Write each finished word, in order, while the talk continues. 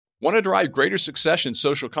Want to drive greater success in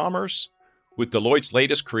social commerce? With Deloitte's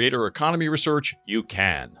latest creator economy research, you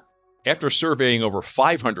can. After surveying over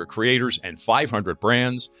 500 creators and 500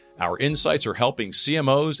 brands, our insights are helping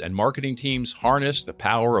CMOs and marketing teams harness the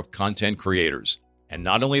power of content creators. And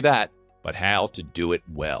not only that, but how to do it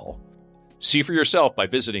well. See for yourself by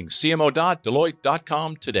visiting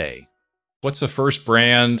cmo.deloitte.com today. What's the first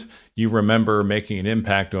brand you remember making an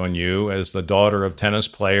impact on you as the daughter of tennis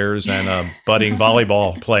players and a budding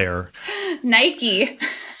volleyball player? Nike.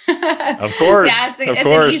 Of course. Yeah, it's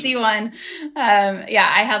an easy one.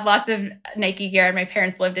 I had lots of Nike gear, and my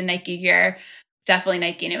parents lived in Nike gear. Definitely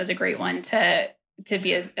Nike, and it was a great one to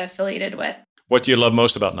be affiliated with. What do you love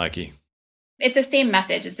most about Nike? It's the same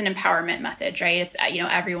message. It's an empowerment message, right? It's,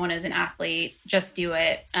 everyone is an athlete, just do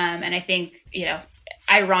it. And I think,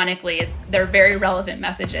 ironically, they're very relevant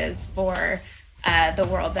messages for the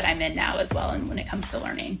world that I'm in now as well. And when it comes to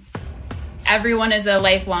learning, everyone is a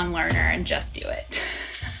lifelong learner, and just do it.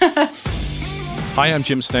 Hi, I'm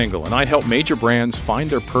Jim Stengel, and I help major brands find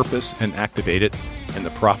their purpose and activate it, and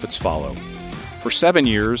the profits follow. For 7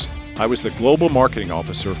 years, I was the global marketing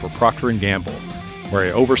officer for Procter & Gamble, where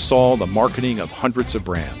I oversaw the marketing of hundreds of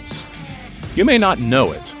brands. You may not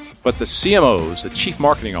know it, but the CMOs, the chief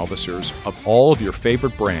marketing officers of all of your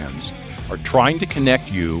favorite brands, are trying to connect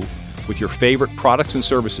you with your favorite products and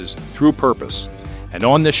services through purpose. And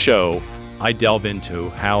on this show, I delve into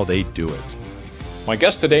how they do it. My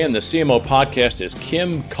guest today on the CMO podcast is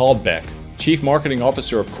Kim Caldbeck, Chief Marketing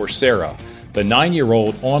Officer of Coursera, the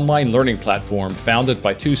 9-year-old online learning platform founded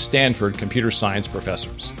by 2 Stanford computer science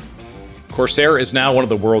professors. Coursera is now one of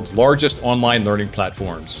the world's largest online learning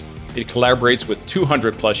platforms. It collaborates with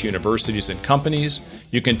 200 plus universities and companies.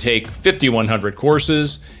 You can take 5,100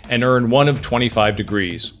 courses and earn one of 25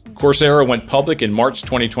 degrees. Coursera went public in March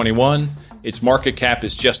 2021. Its market cap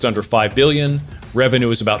is just under $5 billion.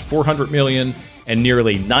 Revenue is about $400 million, and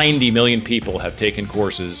nearly 90 million people have taken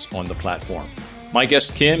courses on the platform. My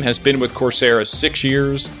guest Kim has been with Coursera 6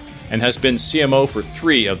 years and has been CMO for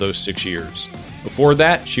 3 of those 6 years. Before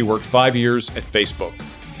that, she worked 5 years at Facebook.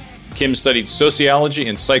 Kim studied sociology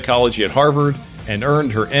and psychology at Harvard and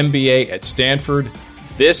earned her MBA at Stanford.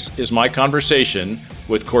 This is my conversation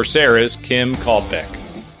with Coursera's Kim Caldbeck.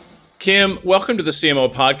 Kim, welcome to the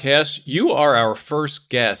CMO podcast. You are our first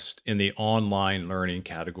guest in the online learning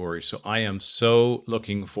category, so I am so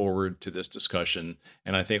looking forward to this discussion,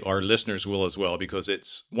 and I think our listeners will as well, because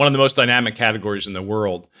it's one of the most dynamic categories in the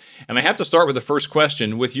world. And I have to start with the first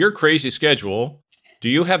question. With your crazy schedule, do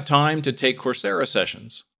you have time to take Coursera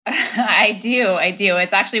sessions? I do.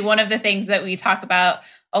 It's actually one of the things that we talk about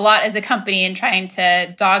a lot as a company in trying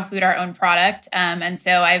to dog food our own product. And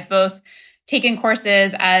so I've both taken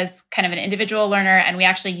courses as kind of an individual learner, and we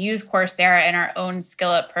actually use Coursera in our own Skill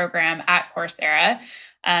Up program at Coursera.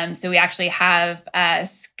 So we actually have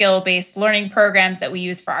skill-based learning programs that we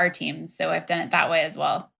use for our teams. So I've done it that way as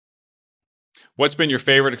well. What's been your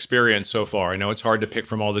favorite experience so far? I know it's hard to pick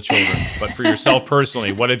from all the children, but for yourself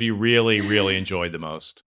personally, what have you really, really enjoyed the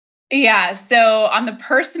most? Yeah. So on the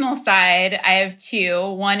personal side, I have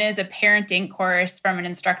 2. One is a parenting course from an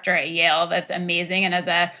instructor at Yale that's amazing. And as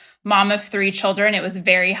a mom of 3 children, it was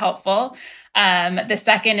very helpful. The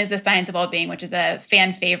second is the Science of Wellbeing, which is a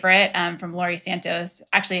fan favorite from Laurie Santos,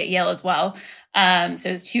 actually at Yale as well. So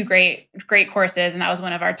it was 2 great courses. And that was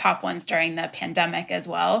one of our top ones during the pandemic as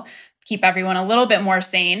well. Keep everyone a little bit more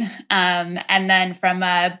sane. And then from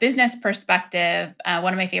a business perspective,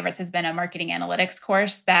 one of my favorites has been a marketing analytics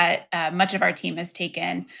course that much of our team has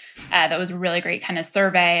taken. That was a really great kind of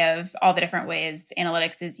survey of all the different ways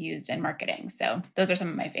analytics is used in marketing. So those are some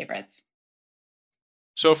of my favorites.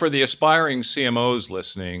 So for the aspiring CMOs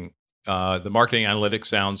listening, the marketing analytics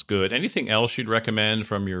sounds good. Anything else you'd recommend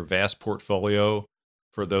from your vast portfolio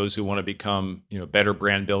for those who want to become, better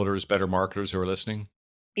brand builders, better marketers who are listening?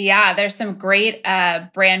 Yeah, there's some great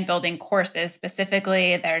brand building courses.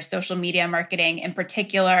 Specifically, there's social media marketing. In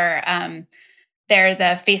particular, there's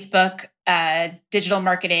a Facebook digital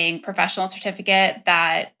marketing professional certificate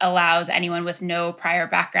that allows anyone with no prior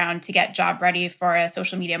background to get job ready for a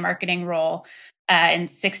social media marketing role in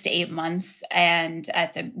 6 to 8 months. And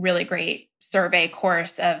it's a really great survey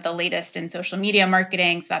course of the latest in social media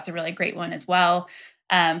marketing. So that's a really great one as well.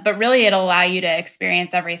 But really, it'll allow you to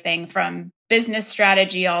experience everything from business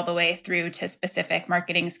strategy all the way through to specific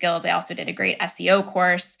marketing skills. I also did a great SEO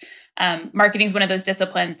course. Marketing is one of those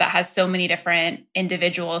disciplines that has so many different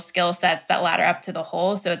individual skill sets that ladder up to the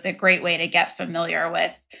whole. So it's a great way to get familiar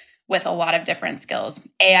with a lot of different skills.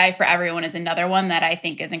 AI for Everyone is another one that I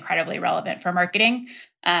think is incredibly relevant for marketing.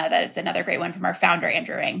 That it's another great one from our founder,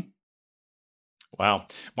 Andrew Ng. Wow.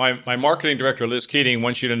 My marketing director, Liz Keating,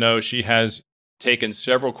 wants you to know she has taken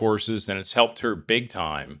several courses and it's helped her big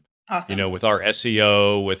time. Awesome. With our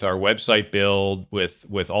SEO, with our website build,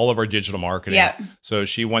 with all of our digital marketing. Yep. So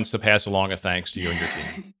she wants to pass along a thanks to you and your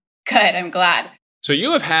team. Good. I'm glad. So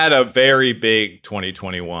you have had a very big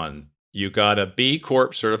 2021. You got a B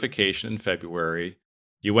Corp certification in February.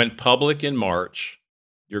 You went public in March.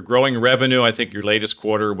 You're growing revenue. I think your latest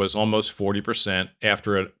quarter was almost 40%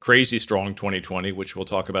 after a crazy strong 2020, which we'll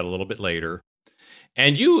talk about a little bit later.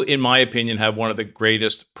 And you, in my opinion, have one of the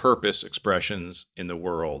greatest purpose expressions in the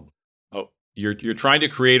world. Oh, you're trying to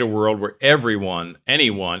create a world where everyone,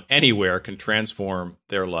 anyone, anywhere can transform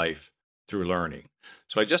their life through learning.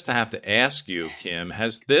 So I just have to ask you, Kim,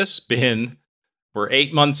 has this been, we're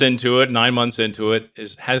 8 months into it, 9 months into it,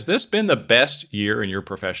 has this been the best year in your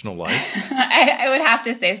professional life? I would have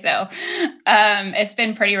to say so. It's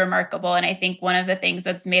been pretty remarkable. And I think one of the things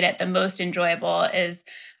that's made it the most enjoyable is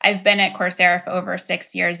I've been at Coursera for over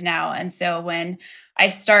 6 years now. And so when I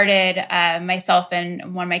started, myself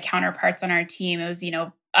and one of my counterparts on our team, it was,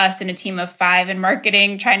 us and a team of 5 in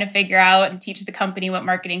marketing trying to figure out and teach the company what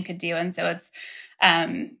marketing could do. And so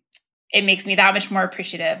it makes me that much more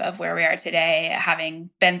appreciative of where we are today, having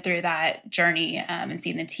been through that journey and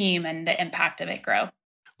seen the team and the impact of it grow.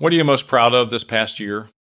 What are you most proud of this past year?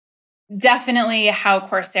 Definitely how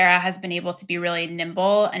Coursera has been able to be really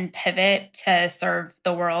nimble and pivot to serve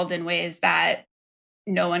the world in ways that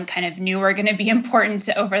no one kind of knew were going to be important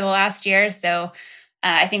over the last year. So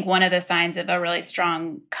I think one of the signs of a really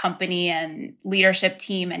strong company and leadership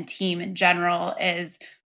team and team in general is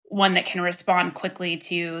one that can respond quickly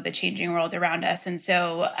to the changing world around us. And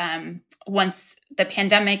so once the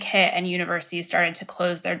pandemic hit and universities started to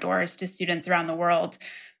close their doors to students around the world,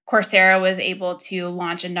 Coursera was able to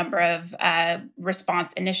launch a number of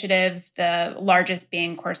response initiatives, the largest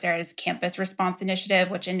being Coursera's Campus Response Initiative,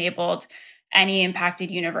 which enabled any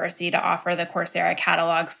impacted university to offer the Coursera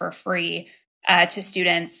catalog for free to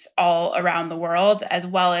students all around the world, as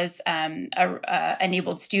well as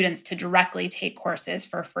enabled students to directly take courses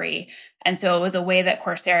for free. And so it was a way that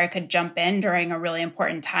Coursera could jump in during a really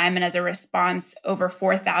important time. And as a response, over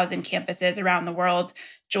 4,000 campuses around the world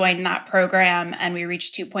joined that program, and we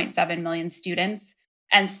reached 2.7 million students.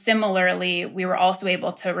 And similarly, we were also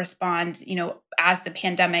able to respond, as the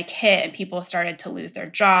pandemic hit and people started to lose their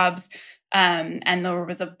jobs, and there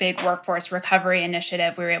was a big workforce recovery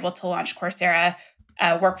initiative. We were able to launch Coursera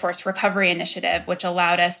Workforce Recovery Initiative, which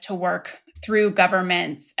allowed us to work through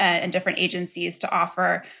governments and different agencies to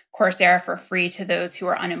offer Coursera for free to those who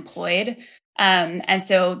are unemployed. And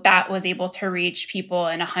so that was able to reach people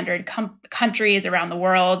in 100 countries around the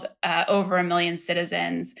world. Over 1 million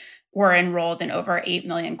citizens were enrolled in over 8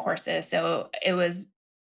 million courses. So it was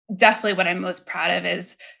definitely what I'm most proud of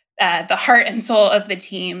is the heart and soul of the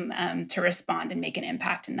team to respond and make an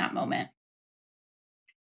impact in that moment.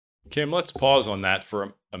 Kim, let's pause on that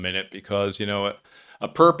for a minute because, a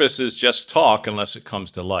purpose is just talk unless it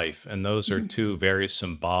comes to life. And those are two very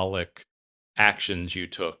symbolic actions you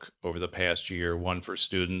took over the past year, one for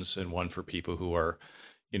students and one for people who are,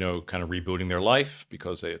 kind of rebooting their life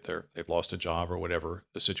because they've lost a job or whatever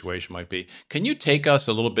the situation might be. Can you take us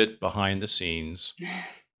a little bit behind the scenes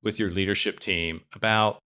with your leadership team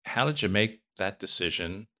about how did you make that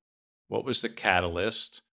decision? What was the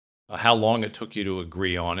catalyst? How long it took you to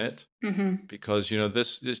agree on it? Mm-hmm. Because,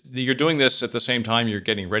 you're doing this at the same time you're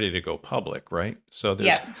getting ready to go public, right? So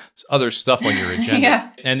there's other stuff on your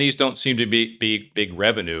agenda. And these don't seem to be big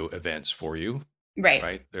revenue events for you.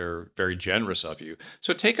 Right. They're very generous of you.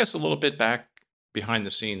 So take us a little bit back behind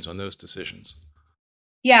the scenes on those decisions.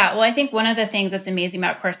 Yeah, well, I think one of the things that's amazing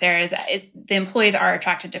about Coursera is the employees are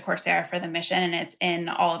attracted to Coursera for the mission, and it's in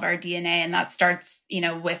all of our DNA. And that starts,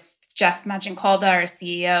 with Jeff Maginkalda, our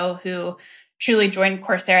CEO, who truly joined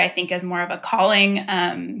Coursera, I think, as more of a calling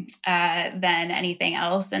than anything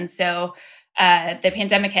else. And so the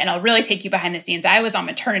pandemic hit, and I'll really take you behind the scenes. I was on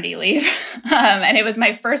maternity leave, and it was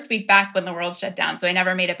my first week back when the world shut down. So I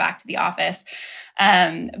never made it back to the office.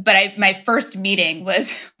 But my first meeting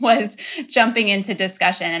was jumping into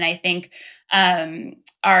discussion. And I think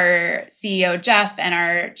our CEO, Jeff, and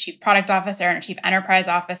our chief product officer and our chief enterprise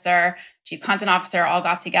officer, chief content officer all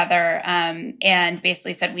got together and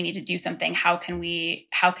basically said, we need to do something. How can we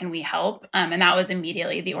help? And that was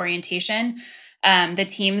immediately the orientation. The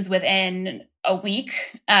teams within a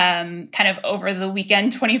week, kind of over the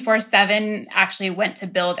weekend, 24/7, actually went to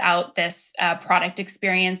build out this product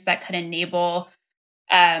experience that could enable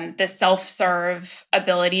the self-serve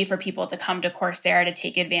ability for people to come to Coursera to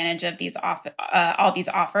take advantage of these all these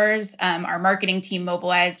offers. Our marketing team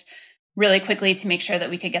mobilized really quickly to make sure that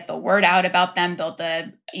we could get the word out about them, build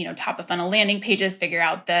the, top of funnel landing pages, figure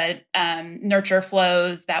out the nurture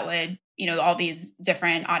flows that would, all these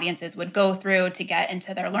different audiences would go through to get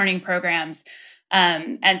into their learning programs.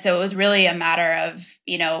 And so it was really a matter of,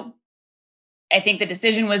 I think the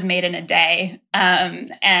decision was made in a day.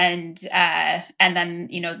 And then,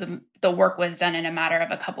 the work was done in a matter of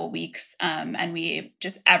a couple weeks. And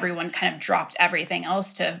everyone kind of dropped everything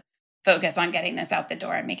else to focus on getting this out the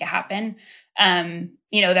door and make it happen.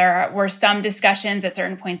 There were some discussions at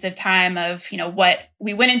certain points of time of, what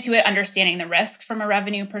we went into it understanding the risk from a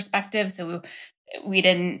revenue perspective. So we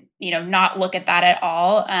didn't, not look at that at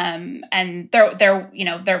all. And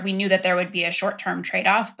we knew that there would be a short-term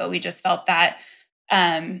trade-off, but we just felt that,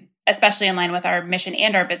 especially in line with our mission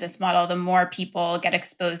and our business model, the more people get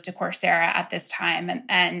exposed to Coursera at this time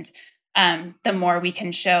and the more we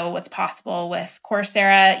can show what's possible with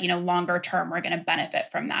Coursera, longer term, we're going to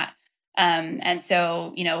benefit from that. And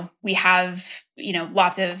so, we have,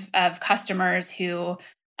 lots of customers who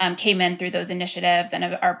came in through those initiatives and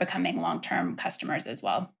are becoming long-term customers as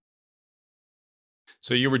well.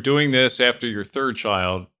 So you were doing this after your third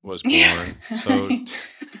child was born. So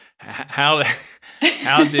how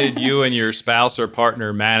did you and your spouse or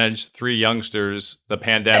partner manage 3 youngsters, the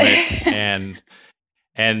pandemic,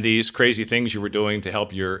 and these crazy things you were doing to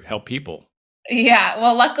help people? Yeah,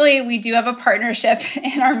 well, luckily we do have a partnership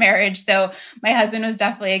in our marriage. So my husband was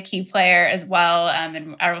definitely a key player as well.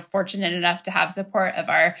 And are fortunate enough to have support of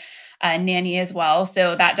our nanny as well.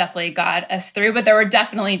 So that definitely got us through. But there were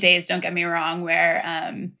definitely days, don't get me wrong, where,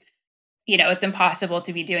 it's impossible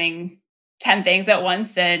to be doing 10 things at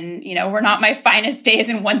once. And, we're not my finest days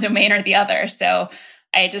in one domain or the other. So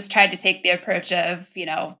I just tried to take the approach of,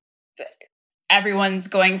 everyone's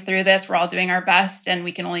going through this. We're all doing our best and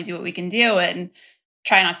we can only do what we can do and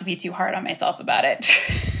try not to be too hard on myself about it.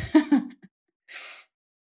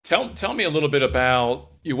 Tell me a little bit about,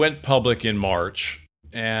 you went public in March,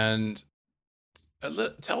 and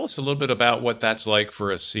tell us a little bit about what that's like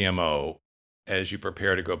for a CMO as you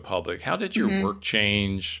prepare to go public. How did your work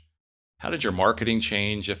change? How did your marketing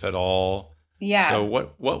change, if at all? Yeah. So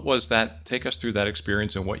what was that? Take us through that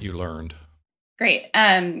experience and what you learned. Great.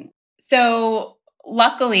 So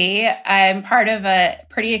luckily, I'm part of a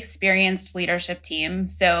pretty experienced leadership team.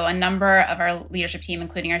 So a number of our leadership team,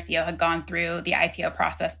 including our CEO, had gone through the IPO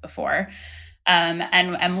process before. And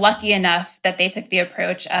I'm lucky enough that they took the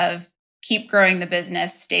approach of keep growing the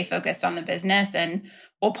business, stay focused on the business, and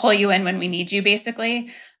we'll pull you in when we need you, basically.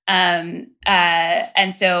 And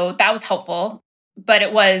so that was helpful. But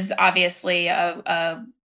it was obviously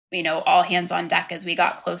all hands on deck as we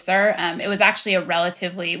got closer. It was actually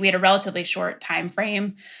we had a relatively short time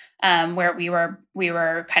frame where we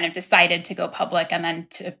were kind of decided to go public and then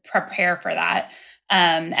to prepare for that.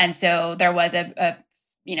 And so there was a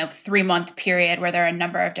 3-month period where there are a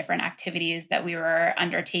number of different activities that we were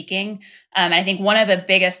undertaking. And I think one of the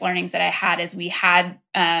biggest learnings that I had is we had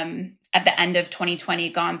at the end of 2020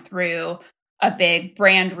 gone through a big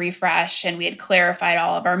brand refresh, and we had clarified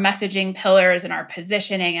all of our messaging pillars and our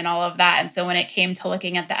positioning and all of that. And so when it came to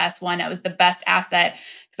looking at the S1, it was the best asset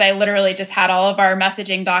because I literally just had all of our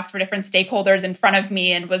messaging docs for different stakeholders in front of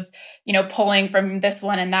me and was, pulling from this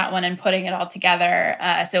one and that one and putting it all together.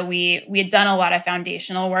 So we had done a lot of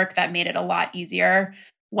foundational work that made it a lot easier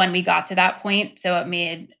when we got to that point. So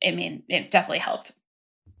it definitely helped.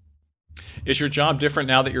 Is your job different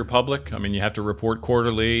now that you're public? I mean, you have to report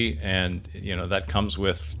quarterly, and that comes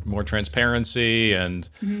with more transparency, and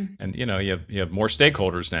you have more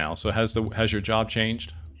stakeholders now. So has your job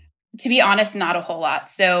changed? To be honest, not a whole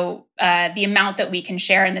lot. So the amount that we can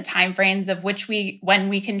share and the timeframes of when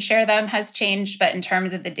we can share them has changed. But in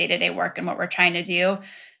terms of the day-to-day work and what we're trying to do,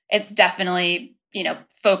 it's definitely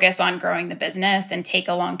focus on growing the business and take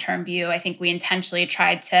a long-term view. I think we intentionally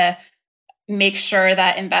tried to make sure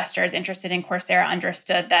that investors interested in Coursera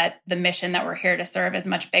understood that the mission that we're here to serve is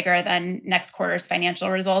much bigger than next quarter's financial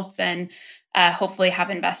results, and hopefully have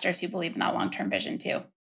investors who believe in that long-term vision too.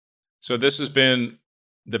 So this has been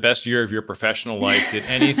the best year of your professional life. Did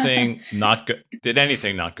anything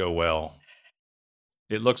not go well?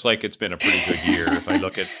 It looks like it's been a pretty good year if I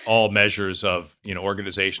look at all measures of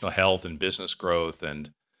organizational health and business growth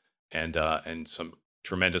and some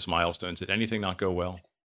tremendous milestones. Did anything not go well?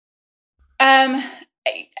 I'm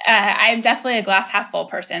definitely a glass half full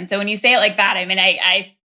person. So when you say it like that, I mean,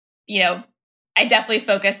 I definitely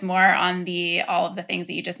focus more on all of the things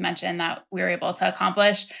that you just mentioned that we were able to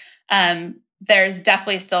accomplish. There's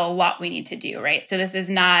definitely still a lot we need to do, right? So it was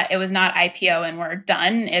not IPO and we're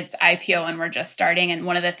done. It's IPO and we're just starting. And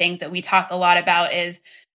one of the things that we talk a lot about is,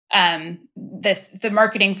 the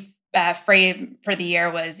marketing frame for the year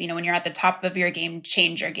was, when you're at the top of your game,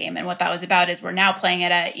 change your game. And what that was about is we're now playing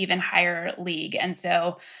at an even higher league. And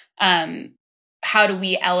so how do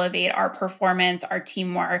we elevate our performance, our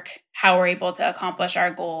teamwork, how we're able to accomplish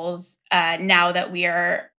our goals now that we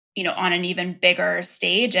are, on an even bigger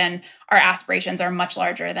stage and our aspirations are much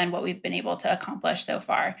larger than what we've been able to accomplish so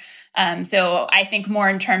far. So I think more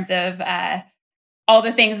in terms of all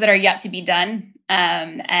the things that are yet to be done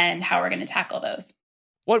and how we're going to tackle those.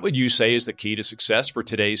 What would you say is the key to success for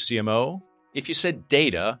today's CMO? If you said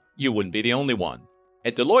data, you wouldn't be the only one.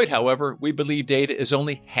 At Deloitte, however, we believe data is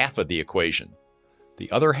only half of the equation.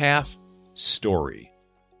 The other half, story.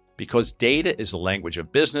 Because data is the language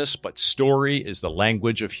of business, but story is the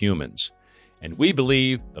language of humans. And we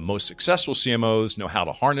believe the most successful CMOs know how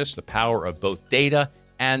to harness the power of both data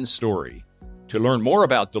and story. To learn more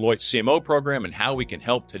about Deloitte's CMO program and how we can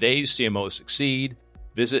help today's CMOs succeed,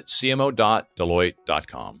 visit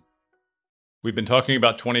cmo.deloitte.com. We've been talking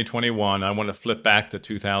about 2021. I want to flip back to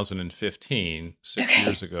 2015, 6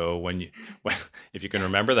 years ago, when if you can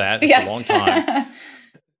remember that, it's a long time.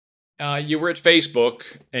 You were at Facebook,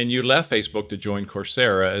 and you left Facebook to join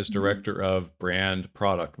Coursera as director of brand and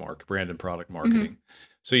product marketing. Mm-hmm.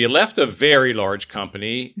 So you left a very large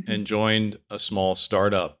company and joined a small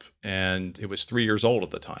startup, and it was 3 years old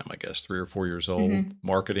at the time, I guess, 3 or 4 years old. Mm-hmm.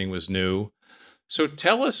 Marketing was new. So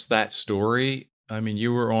tell us that story. I mean,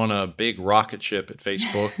 you were on a big rocket ship at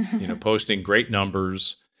Facebook, posting great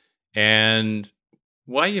numbers. And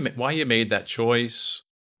why you made that choice?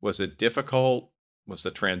 Was it difficult? Was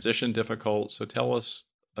the transition difficult? So tell us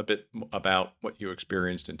a bit about what you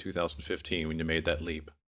experienced in 2015 when you made that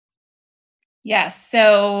leap. Yes.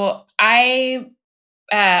 So I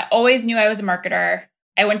always knew I was a marketer.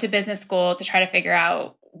 I went to business school to try to figure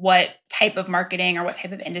out what type of marketing or what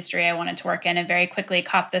type of industry I wanted to work in, and very quickly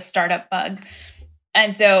caught the startup bug.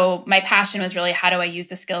 And so my passion was really, how do I use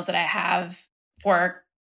the skills that I have for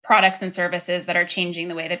products and services that are changing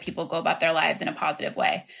the way that people go about their lives in a positive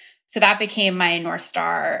way? So that became my North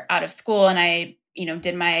Star out of school. And I,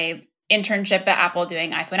 did my internship at Apple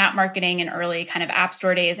doing iPhone app marketing in early kind of app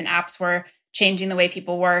store days, and apps were changing the way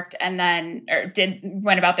people worked and then,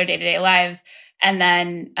 went about their day-to-day lives. And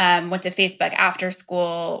then went to Facebook after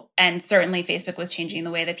school. And certainly Facebook was changing the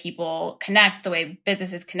way that people connect, the way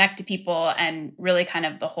businesses connect to people, and really kind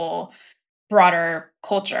of the whole broader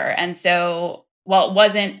culture. And so while it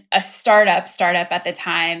wasn't a startup at the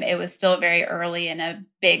time, it was still very early in a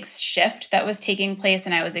big shift that was taking place.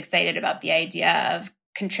 And I was excited about the idea of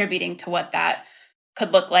contributing to what that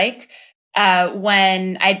could look like.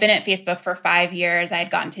 When I'd been at Facebook for 5 years, I'd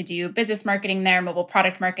gotten to do business marketing there, mobile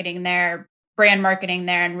product marketing there, brand marketing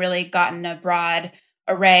there, and really gotten a broad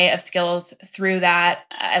array of skills through that.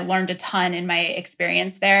 I learned a ton in my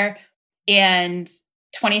experience there. And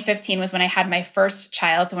 2015 was when I had my first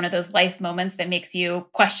child. So one of those life moments that makes you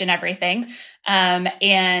question everything. And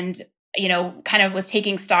kind of was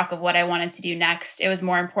taking stock of what I wanted to do next. It was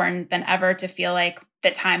more important than ever to feel like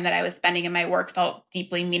the time that I was spending in my work felt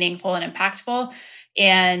deeply meaningful and impactful.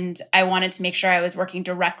 And I wanted to make sure I was working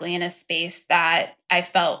directly in a space that I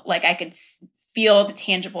felt like I could feel the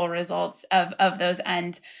tangible results of those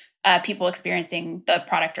end people experiencing the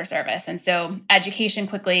product or service. And so education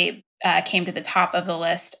quickly came to the top of the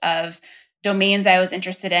list of domains I was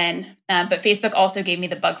interested in. But Facebook also gave me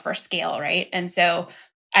the bug for scale, right? And so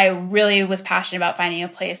I really was passionate about finding a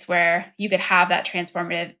place where you could have that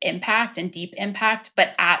transformative impact and deep impact,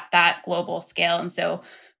 but at that global scale. And so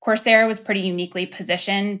Coursera was pretty uniquely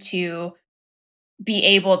positioned to be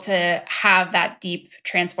able to have that deep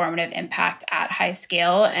transformative impact at high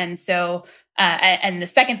scale. And so, and the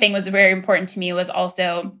second thing was very important to me was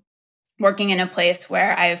also working in a place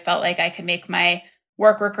where I felt like I could make my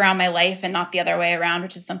work around my life and not the other way around,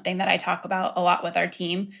 which is something that I talk about a lot with our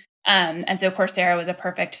team. And so Coursera was a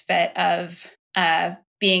perfect fit of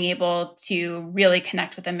being able to really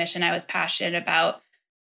connect with a mission I was passionate about,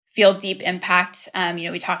 feel deep impact.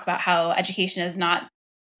 We talk about how education is not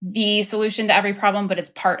the solution to every problem, but it's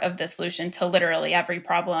part of the solution to literally every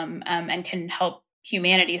problem, and can help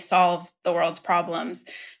humanity solve the world's problems.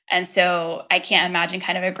 And so I can't imagine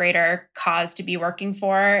kind of a greater cause to be working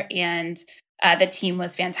for. And the team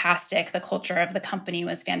was fantastic. The culture of the company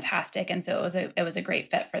was fantastic. And so it was a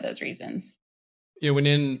great fit for those reasons. You went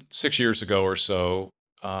in 6 years ago or so,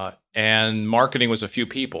 and marketing was a few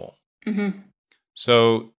people. Mm-hmm.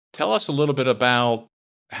 So tell us a little bit about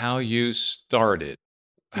how you started.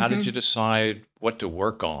 How did you decide what to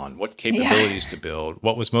work on, what capabilities to build,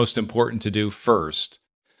 what was most important to do first?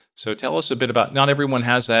 So tell us a bit about, not everyone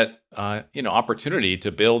has that opportunity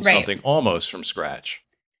to build something almost from scratch.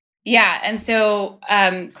 Yeah. And so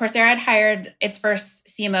Coursera had hired its first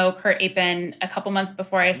CMO, Kurt Apin, a couple months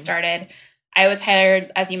before I started. I was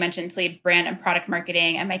hired, as you mentioned, to lead brand and product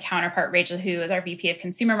marketing. And my counterpart, Rachel, who is our VP of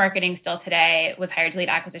consumer marketing still today, was hired to lead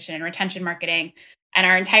acquisition and retention marketing. And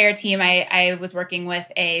our entire team, I was working with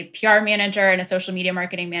a PR manager and a social media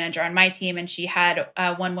marketing manager on my team. And she had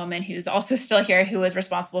one woman who's also still here who was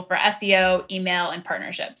responsible for SEO, email, and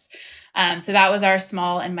partnerships. So that was our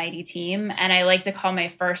small and mighty team. And I like to call my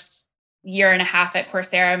first year and a half at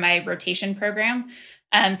Coursera my rotation program.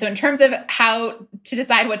 So in terms of how to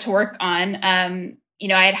decide what to work on, I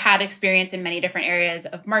had had experience in many different areas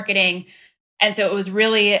of marketing. And so it was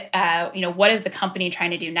really, what is the company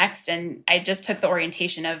trying to do next? And I just took the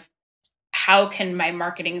orientation of how can my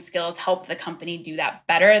marketing skills help the company do that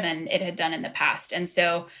better than it had done in the past? And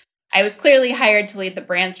so I was clearly hired to lead the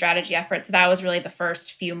brand strategy effort. So that was really the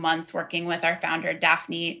first few months working with our founder,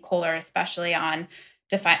 Daphne Kohler, especially on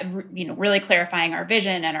really clarifying our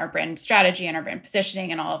vision and our brand strategy and our brand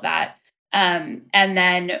positioning and all of that. And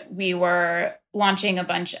then we were launching a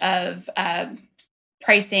bunch of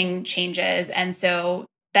pricing changes. And so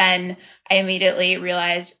then I immediately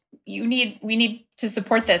realized we need to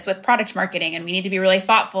support this with product marketing, and we need to be really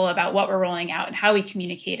thoughtful about what we're rolling out and how we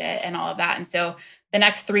communicate it and all of that. And so the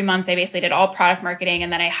next 3 months, I basically did all product marketing,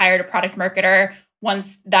 and then I hired a product marketer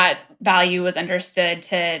once that value was understood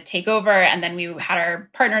to take over. And then we had our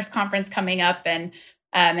partners conference coming up, and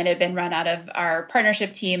it had been run out of our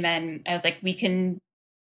partnership team. And I was like, we can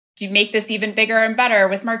make this even bigger and better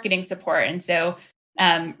with marketing support. And so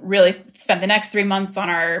really spent the next 3 months on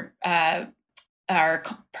our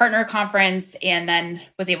partner conference, and then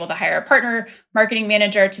was able to hire a partner marketing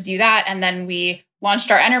manager to do that. And then we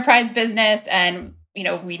launched our enterprise business, and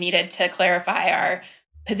we needed to clarify our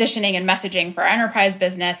positioning and messaging for our enterprise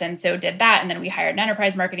business. And so did that. And then we hired an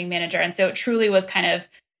enterprise marketing manager. And so it truly was kind of,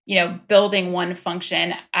 building one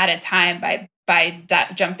function at a time by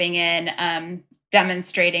jumping in,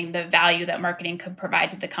 demonstrating the value that marketing could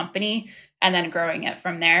provide to the company, and then growing it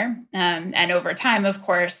from there. And over time, of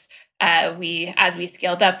course, as we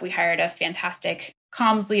scaled up, we hired a fantastic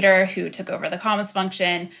comms leader who took over the comms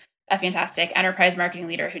function, a fantastic enterprise marketing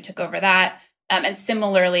leader who took over that. And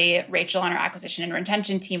similarly, Rachel on our acquisition and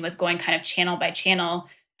retention team was going kind of channel by channel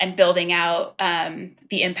and building out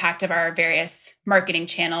the impact of our various marketing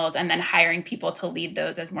channels, and then hiring people to lead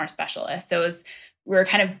those as more specialists. So we were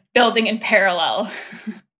kind of building in parallel.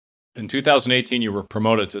 In 2018, you were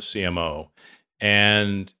promoted to CMO,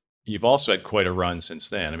 and you've also had quite a run since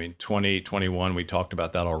then. I mean, 2021, we talked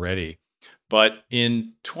about that already. But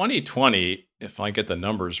in 2020, if I get the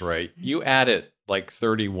numbers right, you added like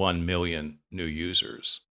 31 million new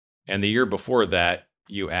users. And the year before that,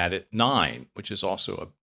 you added 9, which is also a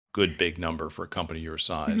good big number for a company your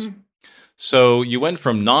size. Mm-hmm. So you went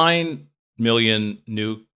from 9 million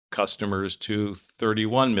new customers to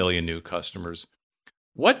 31 million new customers.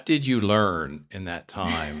 What did you learn in that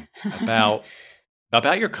time about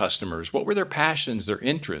your customers? What were their passions, their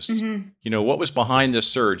interests? Mm-hmm. What was behind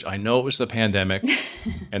this surge? I know it was the pandemic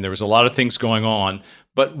and there was a lot of things going on,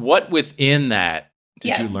 but what within that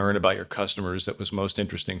did you learn about your customers that was most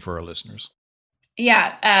interesting for our listeners?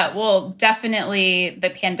 Yeah, well, definitely the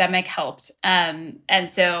pandemic helped. And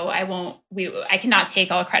so I cannot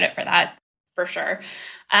take all credit for that, for sure.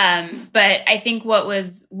 But I think what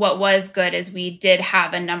was good is we did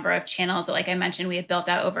have a number of channels that, like I mentioned, we had built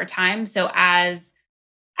out over time. So as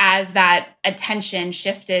that attention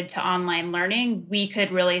shifted to online learning, we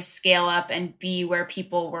could really scale up and be where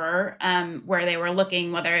people were, where they were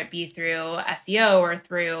looking, whether it be through SEO or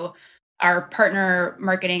through our partner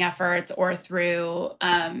marketing efforts or through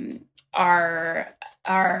our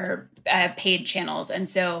paid channels. And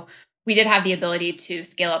so we did have the ability to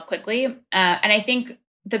scale up quickly. And I think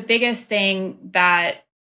the biggest thing that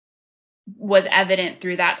was evident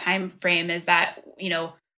through that time frame is that,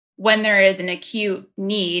 when there is an acute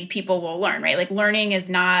need, people will learn, right? Like learning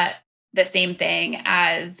is not the same thing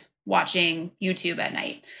as watching YouTube at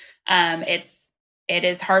night. It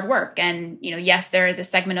is hard work. And, yes, there is a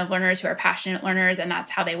segment of learners who are passionate learners, and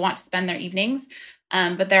that's how they want to spend their evenings.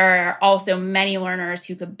 But there are also many learners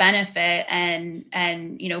who could benefit and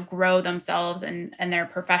grow themselves and their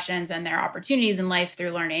professions and their opportunities in life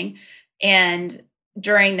through learning. And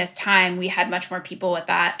during this time, we had much more people with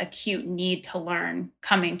that acute need to learn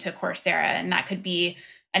coming to Coursera. And that could be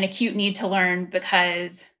an acute need to learn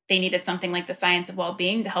because they needed something like the science of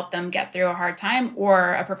well-being to help them get through a hard time,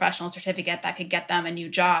 or a professional certificate that could get them a new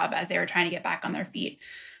job as they were trying to get back on their feet.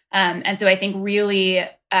 And so I think really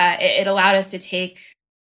it allowed us to take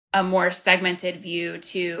a more segmented view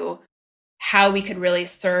to how we could really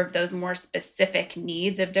serve those more specific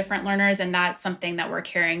needs of different learners. And that's something that we're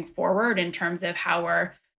carrying forward in terms of how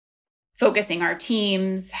we're focusing our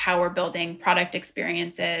teams, how we're building product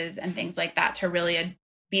experiences and things like that to really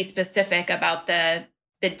be specific about the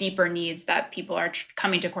deeper needs that people are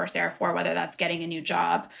coming to Coursera for, whether that's getting a new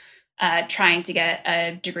job, trying to get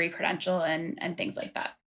a degree credential and things like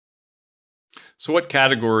that. So what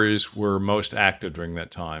categories were most active during that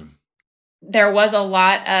time? There was a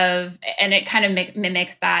lot of, and it kind of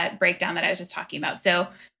mimics that breakdown that I was just talking about. So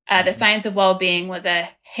the science of well-being was a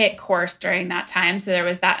hit course during that time. So there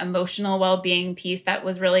was that emotional well-being piece that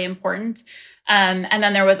was really important. And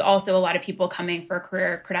then there was also a lot of people coming for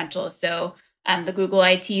career credentials. So the Google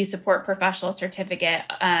IT Support Professional Certificate,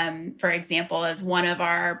 for example, is one of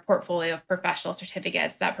our portfolio of professional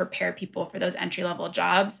certificates that prepare people for those entry-level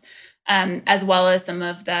jobs, as well as some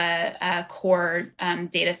of the core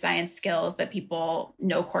data science skills that people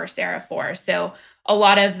know Coursera for. So a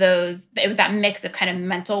lot of those, it was that mix of kind of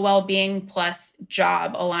mental well-being plus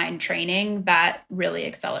job-aligned training that really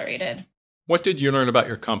accelerated. What did you learn about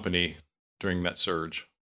your company during that surge?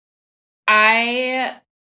 I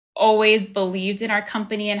always believed in our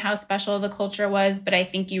company and how special the culture was, but I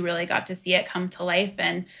think you really got to see it come to life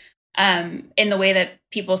and in the way that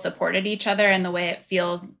people supported each other and the way it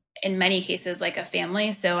feels in many cases like a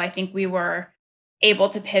family. So I think we were able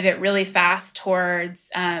to pivot really fast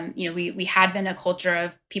towards, we had been a culture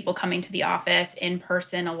of people coming to the office in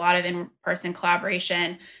person, a lot of in-person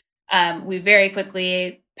collaboration. We very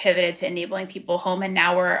quickly pivoted to enabling people home. And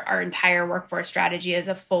now our entire workforce strategy is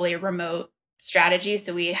a fully remote strategy.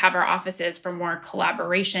 So we have our offices for more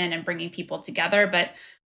collaboration and bringing people together, but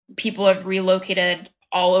people have relocated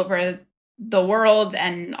all over the world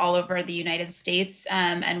and all over the United States.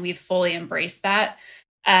 And we've fully embraced that.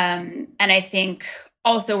 And I think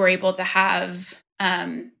also we're able to have,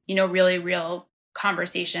 really real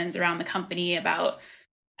conversations around the company about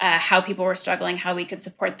how people were struggling, how we could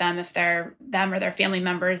support them if them or their family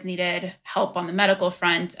members needed help on the medical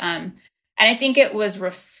front. And I think it was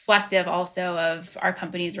reflective also of our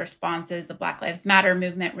company's responses. The Black Lives Matter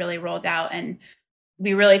movement really rolled out, and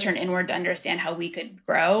we really turned inward to understand how we could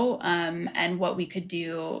grow and what we could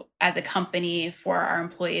do as a company for our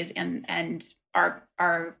employees and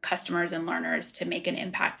our customers and learners to make an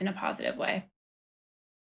impact in a positive way.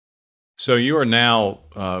 So you are now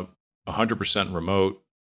 100% remote.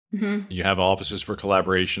 Mm-hmm. You have offices for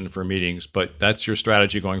collaboration, for meetings, but that's your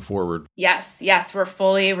strategy going forward. Yes, we're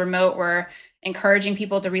fully remote. We're encouraging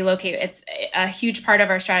people to relocate. It's a huge part of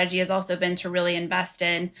our strategy has also been to really invest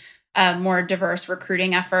in more diverse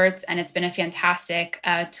recruiting efforts. And it's been a fantastic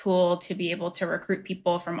tool to be able to recruit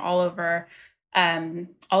people from all over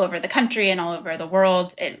the country and all over the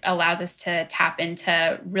world. It allows us to tap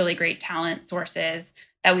into really great talent sources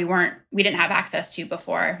that we didn't have access to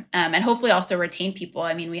before. And hopefully also retain people.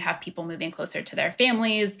 I mean, we have people moving closer to their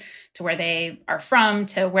families, to where they are from,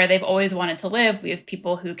 to where they've always wanted to live. We have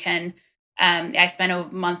people who can, I spent a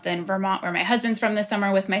month in Vermont where my husband's from this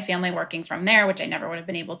summer with my family working from there, which I never would have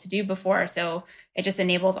been able to do before. So it just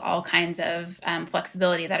enables all kinds of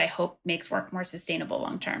flexibility that I hope makes work more sustainable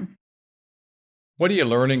long-term. What are you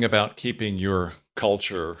learning about keeping your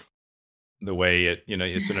culture the way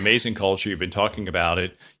it's an amazing culture. You've been talking about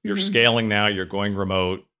it. You're scaling now. You're going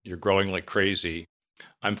remote. You're growing like crazy.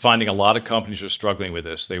 I'm finding a lot of companies are struggling with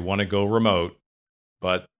this. They want to go remote,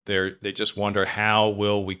 but they just wonder, how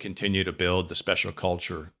will we continue to build the special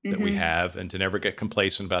culture that we have, and to never get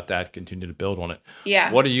complacent about that, continue to build on it.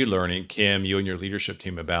 Yeah. What are you learning, Kim, you and your leadership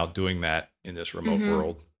team, about doing that in this remote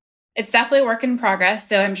world? It's definitely a work in progress.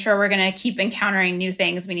 So I'm sure we're going to keep encountering new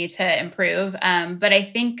things we need to improve. But I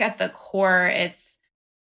think at the core, it's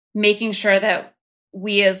making sure that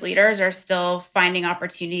we as leaders are still finding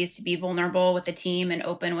opportunities to be vulnerable with the team and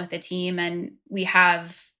open with the team. And we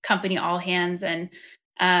have company all hands, and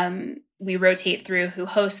we rotate through who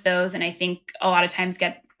hosts those. And I think a lot of times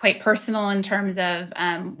get quite personal in terms of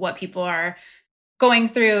what people are going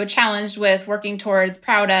through, challenged with, working towards,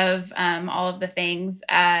 proud of, all of the things,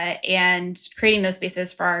 and creating those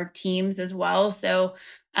spaces for our teams as well. So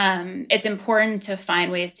it's important to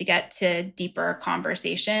find ways to get to deeper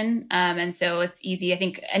conversation. And so it's easy. I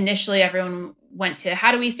think initially everyone went to,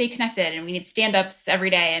 how do we stay connected? And we need stand-ups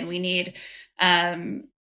every day, and we need,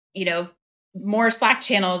 more Slack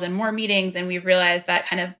channels and more meetings. And we've realized that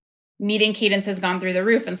kind of meeting cadence has gone through the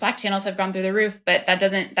roof and Slack channels have gone through the roof, but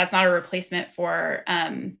that's not a replacement for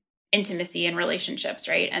intimacy and relationships,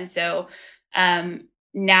 right? And so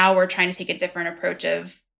now we're trying to take a different approach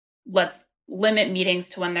of, let's limit meetings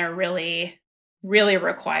to when they're really, really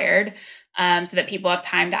required. so that people have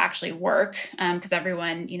time to actually work, because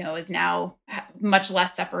everyone, is now much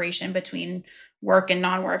less separation between work and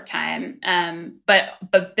non-work time,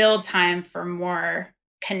 but build time for more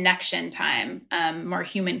connection time, more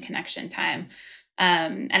human connection time.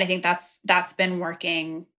 And I think that's been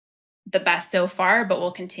working the best so far, but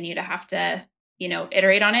we'll continue to have to,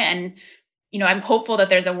 iterate on it. And, I'm hopeful that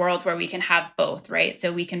there's a world where we can have both, right?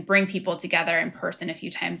 So we can bring people together in person a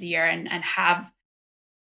few times a year and have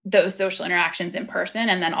those social interactions in person,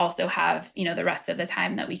 and then also have, the rest of the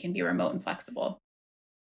time that we can be remote and flexible.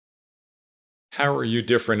 How are you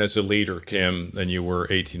different as a leader, Kim, than you were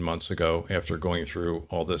 18 months ago after going through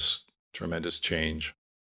all this tremendous change?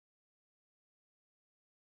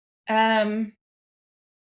 I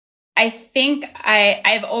think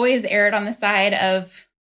I've always erred on the side of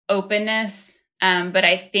openness, but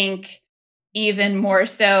I think even more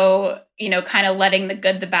so, kind of letting the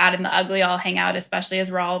good, the bad, and the ugly all hang out, especially as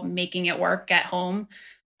we're all making it work at home,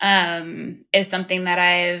 is something that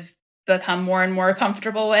I've become more and more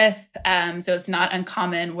comfortable with. So it's not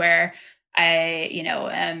uncommon where I,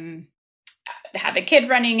 have a kid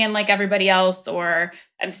running in like everybody else, or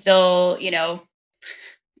I'm still,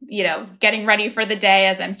 getting ready for the day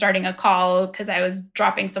as I'm starting a call because I was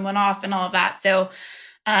dropping someone off and all of that. So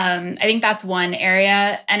I think that's one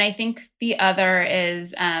area. And I think the other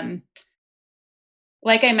is,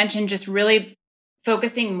 like I mentioned, just really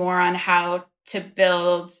focusing more on how to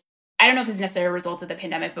build. I don't know if this is necessarily a result of the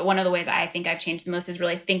pandemic, but one of the ways I think I've changed the most is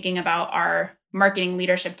really thinking about our marketing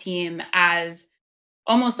leadership team as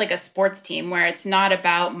almost like a sports team, where it's not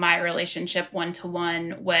about my relationship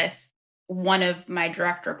one-to-one with one of my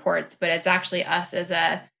direct reports, but it's actually us as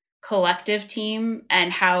a collective team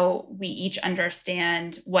and how we each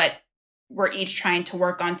understand what we're each trying to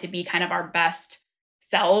work on to be kind of our best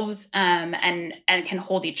selves, and can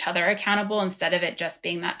hold each other accountable instead of it just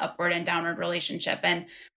being that upward and downward relationship. And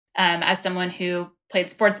as someone who played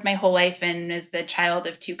sports my whole life and is the child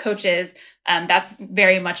of two coaches, that's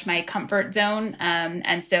very much my comfort zone.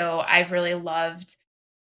 And so I've really loved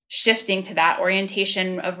shifting to that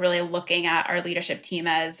orientation of really looking at our leadership team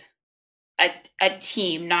as a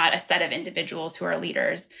team, not a set of individuals who are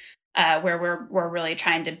leaders, where we're really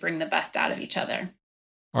trying to bring the best out of each other.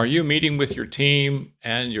 Are you meeting with your team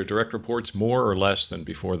and your direct reports more or less than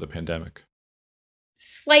before the pandemic?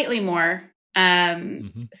 Slightly more.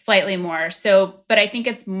 Slightly more. So, but I think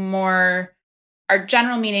it's more, our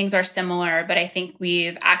general meetings are similar, but I think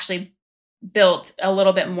we've actually built a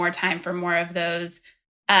little bit more time for more of those,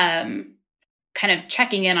 kind of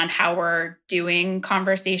checking in on how we're doing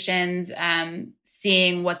conversations,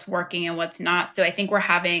 seeing what's working and what's not. So I think we're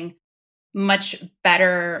having much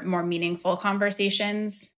better, more meaningful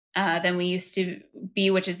conversations than we used to be,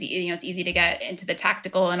 which is, it's easy to get into the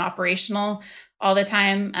tactical and operational all the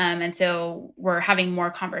time. And so we're having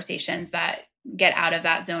more conversations that get out of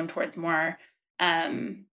that zone towards more,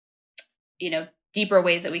 deeper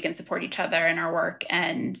ways that we can support each other in our work,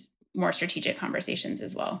 and more strategic conversations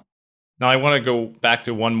as well. Now, I want to go back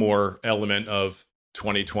to one more element of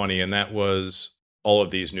 2020, and that was all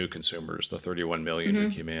of these new consumers, the 31 million who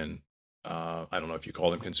came in. I don't know if you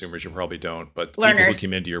call them consumers, you probably don't, but learners. People who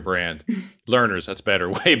came into your brand. Learners, that's better,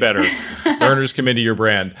 way better. Learners come into your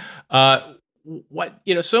brand. So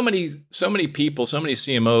many people, so many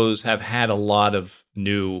CMOs have had a lot of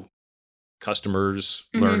new customers,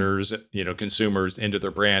 learners, consumers into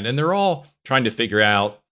their brand, and they're all trying to figure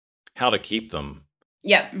out how to keep them.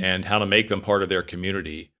 Yep. And how to make them part of their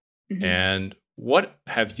community. And what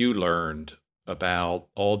have you learned about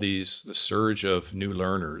the surge of new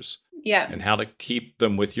learners? Yeah. And how to keep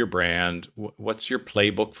them with your brand? What's your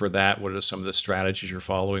playbook for that? What are some of the strategies you're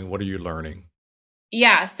following? What are you learning?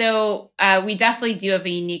 Yeah. So we definitely do have a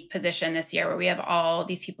unique position this year where we have all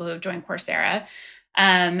these people who have joined Coursera.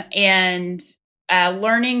 And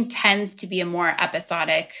learning tends to be a more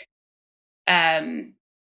episodic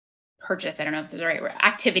purchase. I don't know if that's the right word,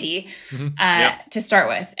 activity to start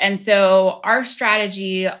with. And so our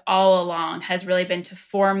strategy all along has really been to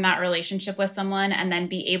form that relationship with someone and then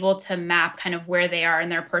be able to map kind of where they are in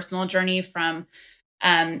their personal journey from,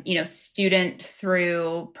 student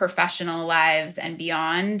through professional lives and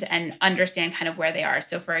beyond, and understand kind of where they are.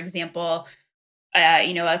 So for example,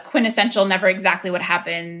 a quintessential, never exactly what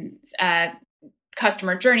happens,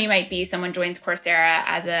 customer journey might be someone joins Coursera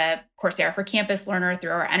as a Coursera for Campus learner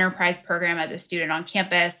through our enterprise program as a student on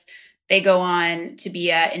campus. They go on to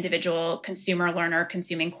be an individual consumer learner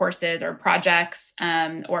consuming courses or projects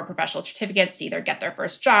or professional certificates to either get their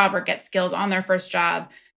first job or get skills on their first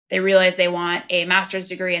job. They realize they want a master's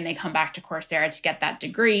degree and they come back to Coursera to get that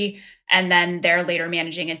degree. And then they're later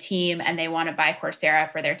managing a team and they want to buy Coursera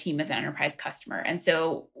for their team as an enterprise customer. And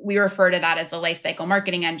so we refer to that as the lifecycle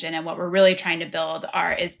marketing engine. And what we're really trying to build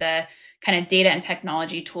is the kind of data and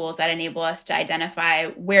technology tools that enable us to identify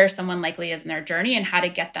where someone likely is in their journey and how to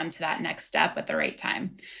get them to that next step at the right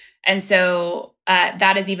time. And so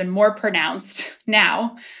that is even more pronounced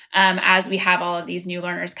now as we have all of these new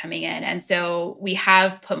learners coming in. And so we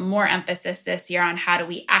have put more emphasis this year on how do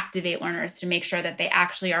we activate learners to make sure that they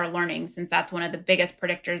actually are learning, since that's one of the biggest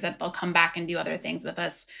predictors that they'll come back and do other things with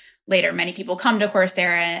us later. Many people come to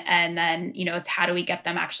Coursera and then, it's how do we get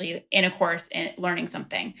them actually in a course and learning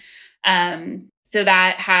something. So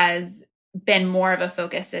that has been more of a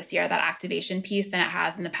focus this year, that activation piece, than it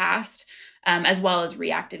has in the past. As well as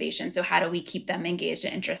reactivation. So how do we keep them engaged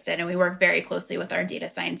and interested? And we work very closely with our data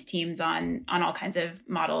science teams on all kinds of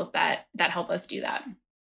models that help us do that.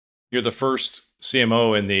 You're the first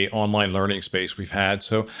CMO in the online learning space we've had.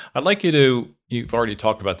 So I'd like you've already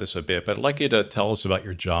talked about this a bit, but I'd like you to tell us about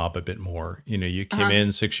your job a bit more. You came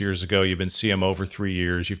in 6 years ago, you've been CMO for 3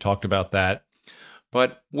 years, you've talked about that.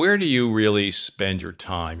 But where do you really spend your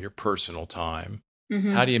time, your personal time?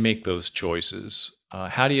 Mm-hmm. How do you make those choices?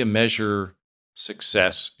 How do you measure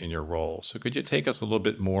success in your role? So could you take us a little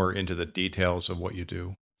bit more into the details of what you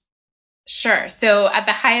do? Sure. So at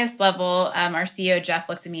the highest level, our CEO, Jeff,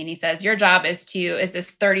 looks at me and he says, your job is this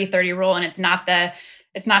 30-30 rule. And it's not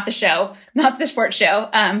the show, not the sports show.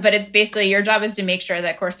 But it's basically your job is to make sure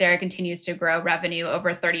that Coursera continues to grow revenue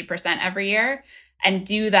over 30% every year, and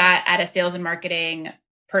do that at a sales and marketing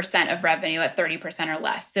percent of revenue at 30% or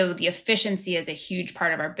less. So the efficiency is a huge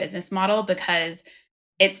part of our business model, because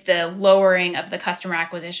it's the lowering of the customer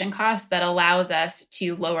acquisition cost that allows us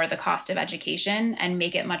to lower the cost of education and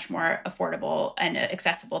make it much more affordable and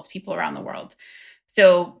accessible to people around the world.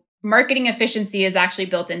 So marketing efficiency is actually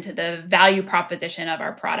built into the value proposition of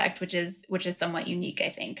our product, which is somewhat unique, I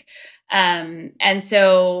think. And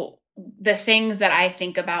so the things that I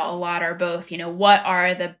think about a lot are both, what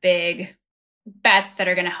are the big bets that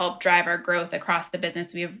are going to help drive our growth across the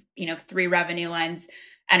business. We have, 3 revenue lines: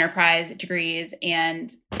 enterprise, degrees,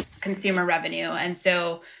 and consumer revenue. And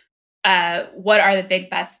so what are the big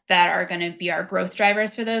bets that are going to be our growth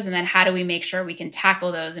drivers for those? And then how do we make sure we can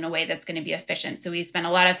tackle those in a way that's going to be efficient? So we spend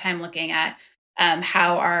a lot of time looking at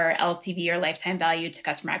how our LTV, or lifetime value to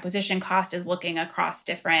customer acquisition cost, is looking across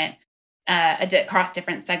different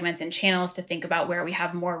segments and channels to think about where we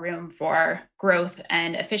have more room for growth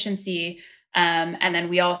and efficiency. And then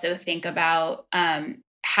we also think about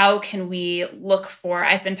how can we look for,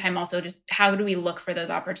 I spend time also just how do we look for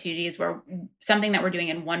those opportunities where something that we're doing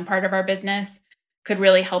in one part of our business could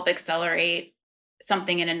really help accelerate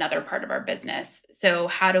something in another part of our business. So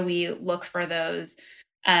how do we look for those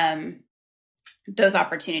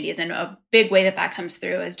opportunities? And a big way that comes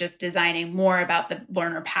through is just designing more about the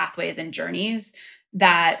learner pathways and journeys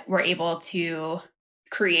that we're able to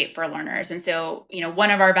create for learners. And so,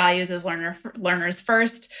 one of our values is learners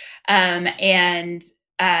first. And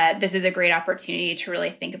this is a great opportunity to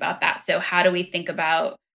really think about that. So how do we think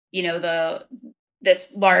about, this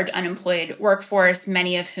large unemployed workforce,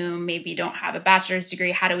 many of whom maybe don't have a bachelor's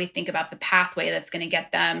degree? How do we think about the pathway that's going to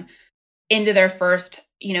get them into their first,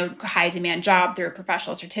 high demand job through a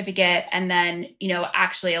professional certificate, and then,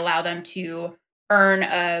 actually allow them to earn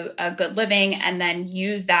a good living, and then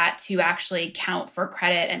use that to actually count for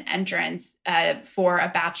credit and entrance for a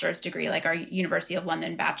bachelor's degree, like our University of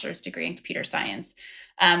London bachelor's degree in computer science,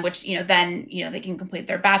 which, then, they can complete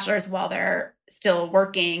their bachelor's while they're still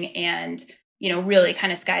working, and, really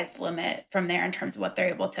kind of sky's the limit from there in terms of what they're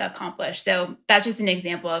able to accomplish. So that's just an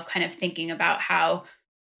example of kind of thinking about how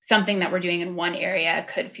something that we're doing in one area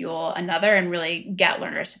could fuel another and really get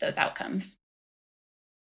learners to those outcomes.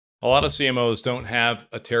 A lot of CMOs don't have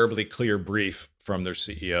a terribly clear brief from their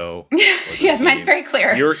CEO. Yes, mine's very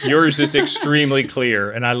clear. Yours is extremely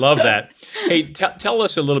clear, and I love that. Hey, tell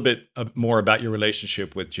us a little bit more about your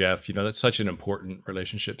relationship with Jeff. That's such an important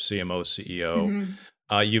relationship, CMO, CEO.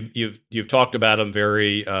 Mm-hmm. You've talked about him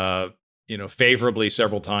very favorably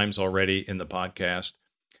several times already in the podcast.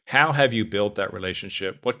 How have you built that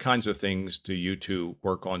relationship? What kinds of things do you two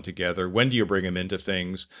work on together? When do you bring him into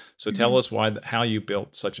things? So tell us how you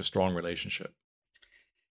built such a strong relationship.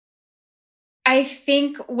 I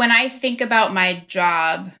think when I think about my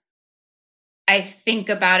job, I think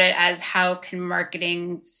about it as how can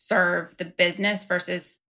marketing serve the business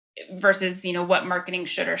versus what marketing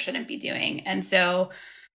should or shouldn't be doing. And so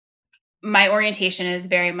my orientation is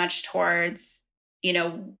very much towards,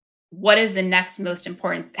 what is the next most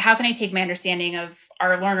important? How can I take my understanding of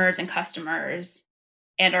our learners and customers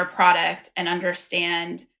and our product and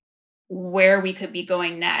understand where we could be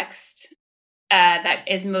going next, that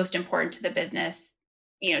is most important to the business,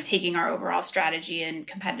 taking our overall strategy and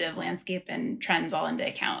competitive landscape and trends all into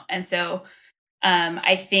account. And so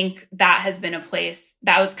I think that has been a place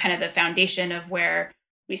that was kind of the foundation of where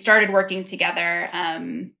we started working together.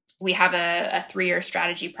 We have a 3-year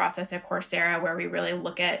strategy process at Coursera where we really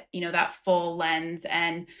look at, that full lens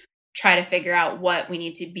and try to figure out what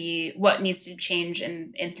needs to change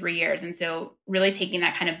in 3 years. And so really taking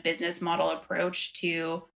that kind of business model approach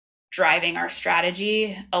to driving our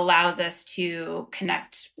strategy allows us to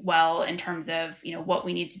connect well in terms of, what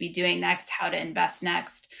we need to be doing next, how to invest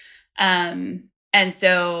next. And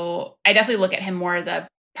so I definitely look at him more as a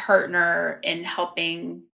partner in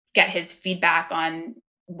helping get his feedback on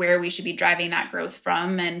where we should be driving that growth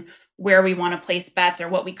from and where we want to place bets or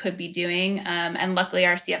what we could be doing. And luckily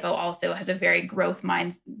our CFO also has a very growth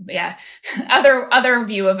mind. Yeah. other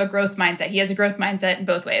view of a growth mindset. He has a growth mindset in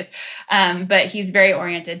both ways. But he's very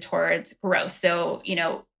oriented towards growth. So,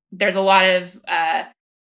 there's a lot of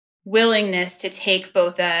willingness to take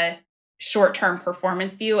both a short-term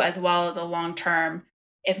performance view as well as a long-term,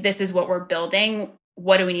 if this is what we're building,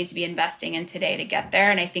 what do we need to be investing in today to get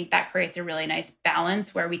there? And I think that creates a really nice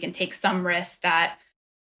balance where we can take some risks that,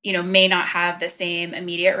 may not have the same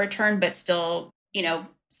immediate return, but still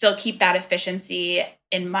keep that efficiency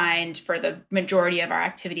in mind for the majority of our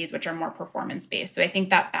activities, which are more performance-based. So I think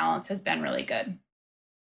that balance has been really good.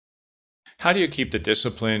 How do you keep the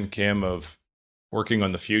discipline, Kim, of working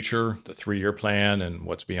on the future, the 3-year plan and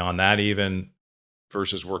what's beyond that even,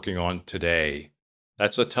 versus working on today?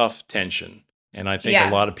 That's a tough tension. And I think a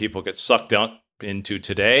lot of people get sucked up into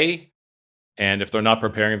today. And if they're not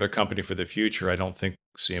preparing their company for the future, I don't think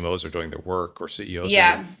CMOs are doing their work or CEOs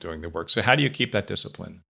are doing their work. So how do you keep that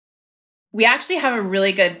discipline? We actually have a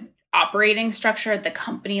really good operating structure at the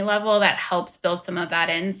company level that helps build some of that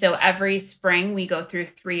in. So every spring we go through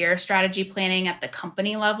 3-year strategy planning at the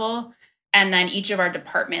company level. And then each of our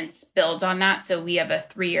departments builds on that. So we have a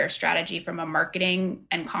 3-year strategy from a marketing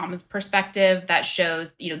and comms perspective that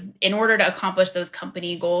shows, in order to accomplish those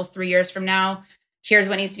company goals 3 years from now, here's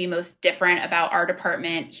what needs to be most different about our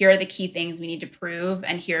department. Here are the key things we need to prove.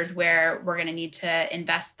 And here's where we're going to need to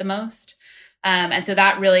invest the most. And so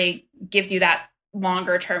that really gives you that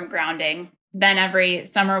longer term grounding. Then every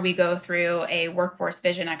summer we go through a workforce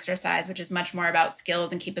vision exercise, which is much more about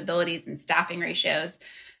skills and capabilities and staffing ratios.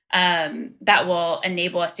 That will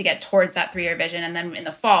enable us to get towards that 3-year vision. And then in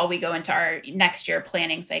the fall, we go into our next year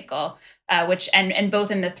planning cycle, which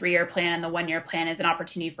both in the 3-year plan and the 1-year plan is an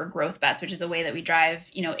opportunity for growth bets, which is a way that we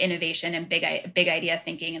drive, innovation and big idea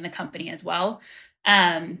thinking in the company as well.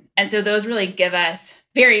 And so those really give us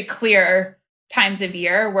very clear times of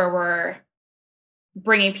year where we're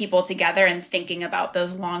bringing people together and thinking about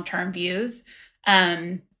those long-term views.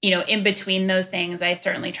 In between those things, I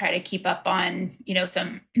certainly try to keep up on,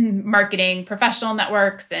 some marketing professional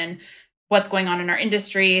networks and what's going on in our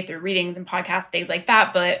industry through readings and podcasts, things like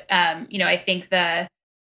that. But, I think the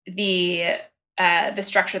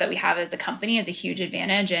structure that we have as a company is a huge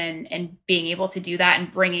advantage and being able to do that and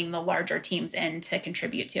bringing the larger teams in to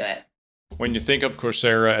contribute to it. When you think of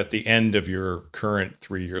Coursera at the end of your current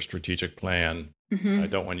 3-year strategic plan, I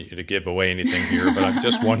don't want you to give away anything here, but I'm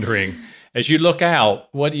just wondering, as you look out,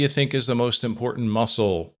 what do you think is the most important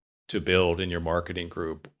muscle to build in your marketing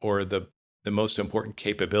group, or the most important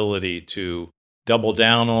capability to double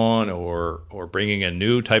down on, or bringing a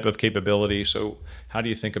new type of capability? So how do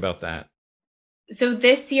you think about that? So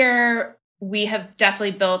this year, we have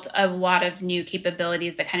definitely built a lot of new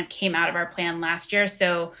capabilities that kind of came out of our plan last year.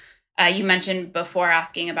 So you mentioned before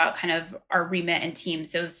asking about kind of our remit and team.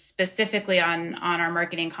 So specifically on our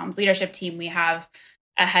marketing comms leadership team, we have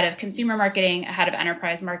a head of consumer marketing, a head of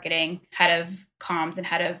enterprise marketing, head of comms, and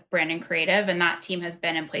head of brand and creative. And that team has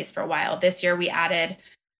been in place for a while. This year, we added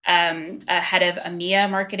a head of EMEA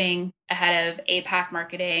marketing, a head of APAC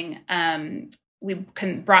marketing. We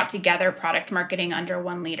brought together product marketing under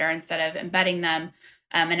one leader instead of embedding them.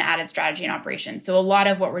 And added strategy and operations. So a lot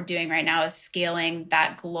of what we're doing right now is scaling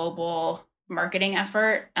that global marketing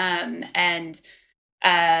effort. And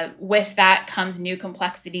with that comes new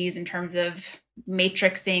complexities in terms of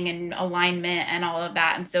matrixing and alignment and all of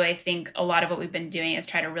that. And so I think a lot of what we've been doing is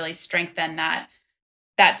try to really strengthen that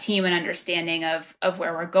team and understanding of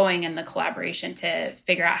where we're going and the collaboration to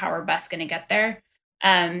figure out how we're best going to get there.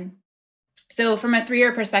 So from a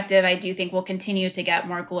 3-year perspective, I do think we'll continue to get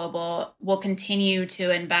more global. We'll continue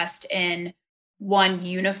to invest in one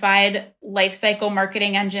unified lifecycle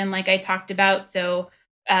marketing engine, like I talked about. So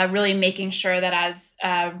really making sure that as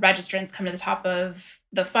registrants come to the top of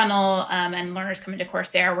the funnel and learners come into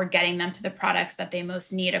Coursera, we're getting them to the products that they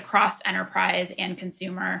most need across enterprise and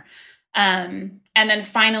consumer. And then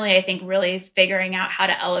finally, I think really figuring out how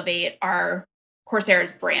to elevate our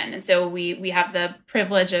Coursera's brand. And so we have the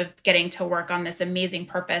privilege of getting to work on this amazing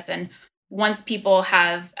purpose. And once people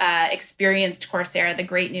have experienced Coursera, the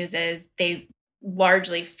great news is they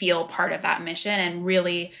largely feel part of that mission and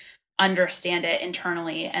really understand it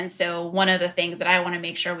internally. And so one of the things that I want to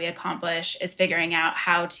make sure we accomplish is figuring out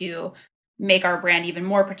how to make our brand even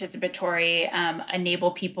more participatory, enable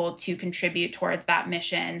people to contribute towards that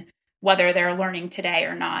mission, whether they're learning today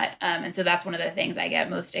or not. And so that's one of the things I get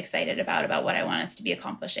most excited about what I want us to be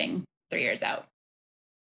accomplishing 3 years out.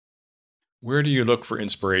 Where do you look for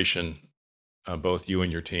inspiration, both you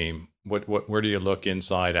and your team? Where do you look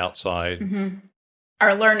inside, outside? Mm-hmm.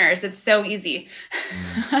 Our learners. It's so easy.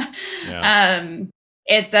 Yeah.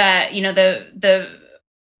 It's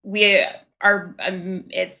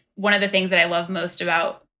it's one of the things that I love most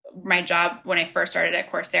about my job when I first started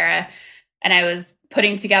at Coursera, and I was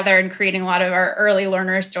putting together and creating a lot of our early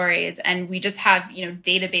learner stories, and we just have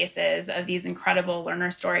databases of these incredible learner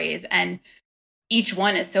stories, and each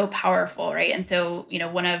one is so powerful, right? And so,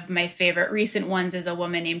 one of my favorite recent ones is a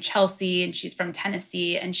woman named Chelsea, and she's from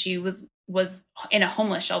Tennessee, and she was in a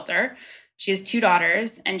homeless shelter. She has 2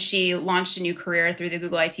 daughters, and she launched a new career through the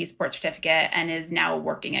Google IT Support Certificate and is now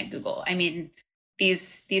working at Google. I mean,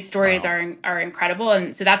 these stories Wow. are incredible.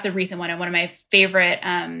 And so that's a recent one. And one of my favorite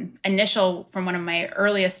from one of my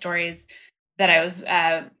earliest stories that I was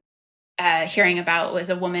hearing about was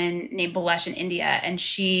a woman named Balesh in India. And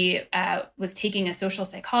she was taking a social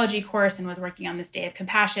psychology course and was working on this Day of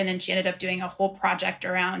Compassion. And she ended up doing a whole project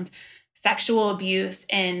around sexual abuse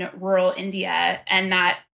in rural India. And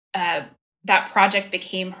that project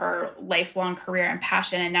became her lifelong career and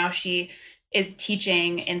passion. And now she is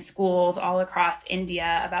teaching in schools all across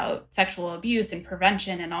India about sexual abuse and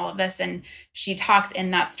prevention and all of this. And she talks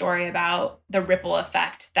in that story about the ripple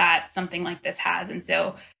effect that something like this has. And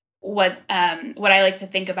so what I like to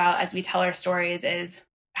think about as we tell our stories is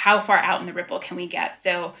how far out in the ripple can we get?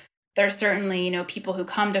 So there's certainly, people who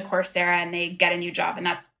come to Coursera and they get a new job, and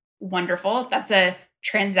that's wonderful. That's a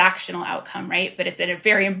transactional outcome, right? But it's a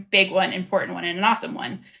very big one, important one, and an awesome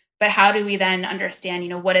one. But how do we then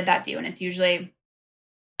understand, what did that do? And it's usually,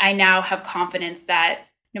 I now have confidence that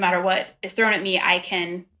no matter what is thrown at me, I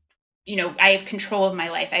can, I have control of my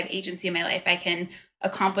life. I have agency in my life. I can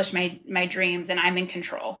accomplish my dreams, and I'm in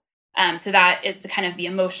control. So that is the kind of the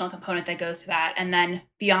emotional component that goes to that. And then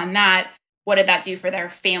beyond that, what did that do for their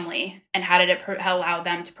family? And how did it allow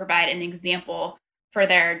them to provide an example for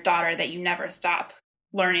their daughter that you never stop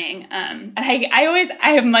learning? And I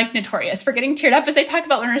am like notorious for getting teared up as I talk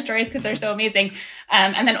about learner stories because they're so amazing.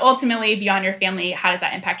 And then ultimately beyond your family, how does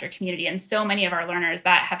that impact your community? And so many of our learners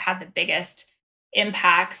that have had the biggest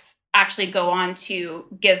impacts actually go on to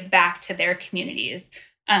give back to their communities,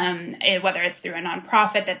 whether it's through a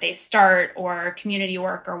nonprofit that they start or community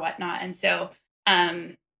work or whatnot. And so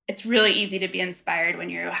it's really easy to be inspired when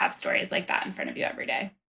you have stories like that in front of you every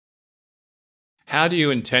day. How do you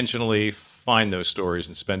intentionally find those stories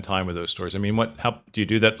and spend time with those stories? I mean, how do you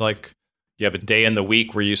do that? Like, you have a day in the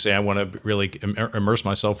week where you say, I want to really immerse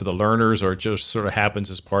myself with the learners, or it just sort of happens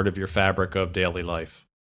as part of your fabric of daily life?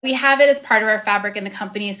 We have it as part of our fabric in the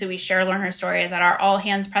company. So we share learner stories at our all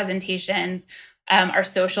hands presentations. Our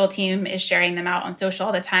social team is sharing them out on social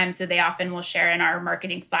all the time. So they often will share in our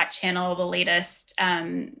marketing Slack channel the latest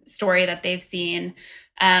story that they've seen.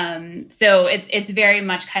 So it's very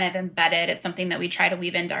much kind of embedded. It's something that we try to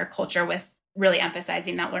weave into our culture with really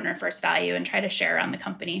emphasizing that learner first value and try to share around the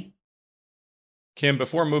company. Kim,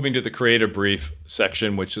 before moving to the creative brief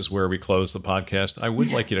section, which is where we close the podcast, I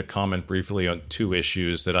would like you to comment briefly on 2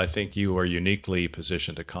 issues that I think you are uniquely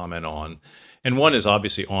positioned to comment on. And one is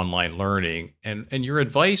obviously online learning, and your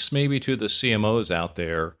advice maybe to the CMOs out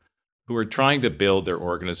there who are trying to build their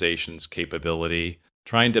organization's capability,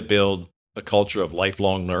 trying to build a culture of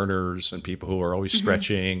lifelong learners and people who are always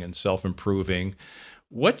stretching and self-improving.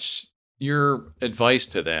 What's your advice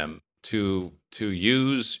to them to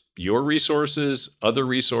use your resources, other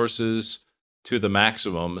resources to the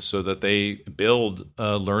maximum so that they build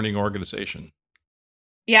a learning organization?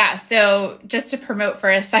 Yeah. So just to promote for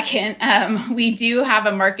a second, we do have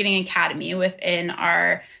a marketing academy within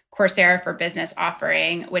our Coursera for Business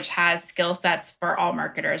offering, which has skill sets for all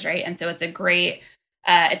marketers, right? And so it's a great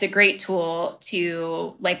tool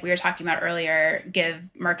to, like we were talking about earlier,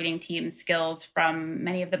 give marketing teams skills from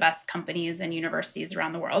many of the best companies and universities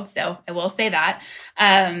around the world. So I will say that.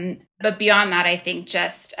 But beyond that, I think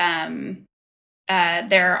just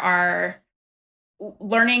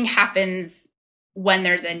learning happens when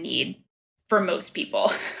there's a need for most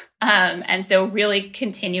people. And so really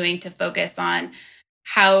continuing to focus on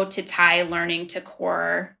how to tie learning to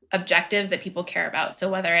core objectives that people care about. So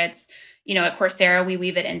whether it's, at Coursera, we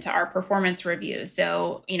weave it into our performance review.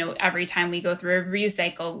 So, every time we go through a review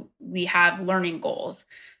cycle, we have learning goals.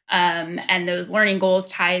 And those learning goals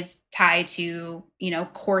tie to,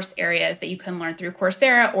 course areas that you can learn through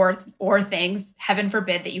Coursera or things, heaven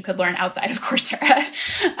forbid, that you could learn outside of Coursera.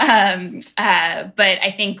 But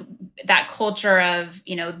I think that culture of,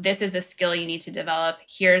 this is a skill you need to develop.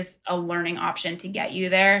 Here's a learning option to get you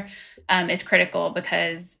there, is critical,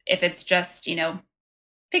 because if it's just,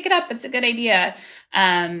 pick it up, it's a good idea.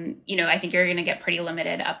 I think you're going to get pretty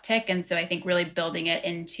limited uptick. And so I think really building it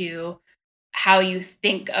into how you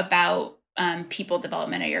think about people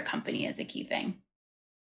development at your company is a key thing.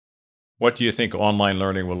 What do you think online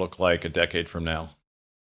learning will look like a decade from now?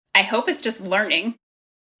 I hope it's just learning.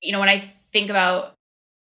 When I think about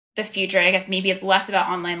the future, I guess maybe it's less about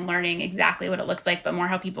online learning, exactly what it looks like, but more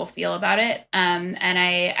how people feel about it. And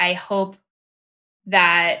I hope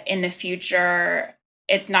that in the future,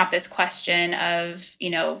 it's not this question of,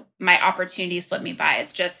 my opportunity slipped me by.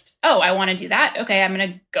 It's just, oh, I want to do that. Okay, I'm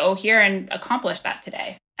going to go here and accomplish that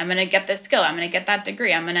today. I'm going to get this skill. I'm going to get that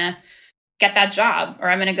degree. I'm going to get that job, or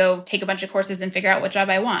I'm going to go take a bunch of courses and figure out what job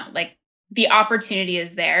I want. Like, the opportunity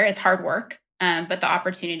is there. It's hard work, but the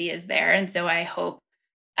opportunity is there. And so I hope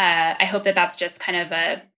that that's just kind of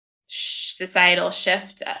a societal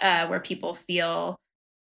shift where people feel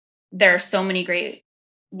there are so many great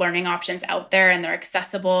learning options out there, and they're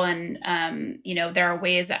accessible. And, there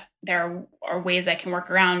are ways I can work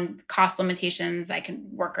around cost limitations. I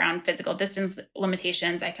can work around physical distance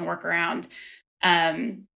limitations. I can work around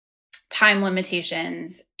time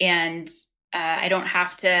limitations. And I don't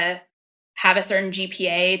have to have a certain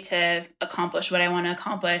GPA to accomplish what I want to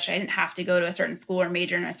accomplish. I didn't have to go to a certain school or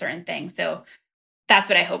major in a certain thing. So that's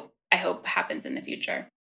what I hope happens in the future.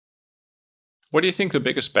 What do you think the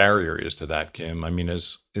biggest barrier is to that, Kim? I mean,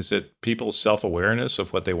 is it people's self-awareness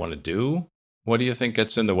of what they want to do? What do you think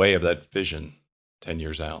gets in the way of that vision 10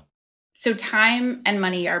 years out? So time and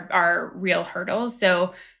money are real hurdles.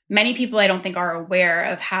 So many people, I don't think, are aware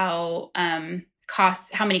of how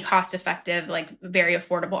many cost-effective, like very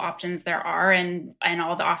affordable options there are, and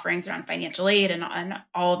all the offerings around financial aid and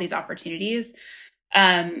all of these opportunities.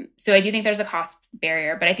 So I do think there's a cost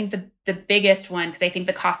barrier, but I think the biggest one, because I think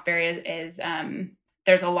the cost barrier is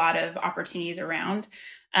there's a lot of opportunities around.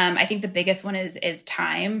 I think the biggest one is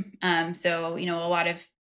time. So, a lot of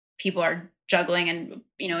people are juggling, and,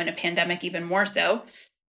 in a pandemic, even more so,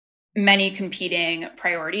 many competing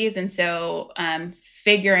priorities. And so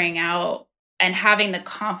figuring out and having the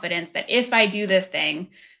confidence that if I do this thing,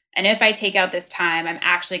 and if I take out this time, I'm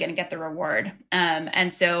actually going to get the reward.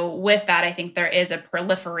 And so with that, I think there is a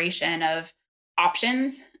proliferation of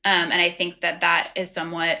options. And I think that is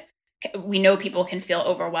somewhat, we know people can feel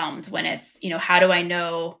overwhelmed when it's, how do I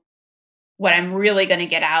know what I'm really going to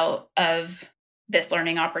get out of this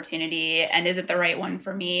learning opportunity? And is it the right one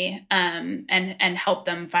for me? And help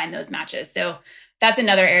them find those matches. So that's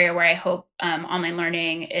another area where I hope online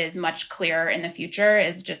learning is much clearer in the future,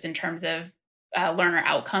 is just in terms of learner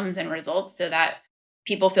outcomes and results, so that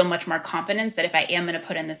people feel much more confidence that if I am going to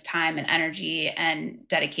put in this time and energy and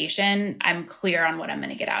dedication, I'm clear on what I'm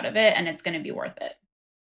going to get out of it, and it's going to be worth it.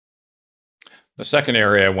 The second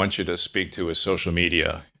area I want you to speak to is social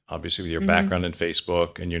media. Obviously, with your background in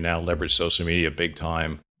Facebook, and you now leverage social media big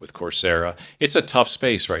time with Coursera. It's a tough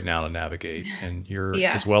space right now to navigate, and you're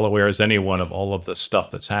as well aware as anyone of all of the stuff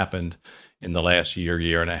that's happened in the last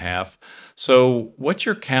year and a half. So what's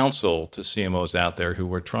your counsel to CMOs out there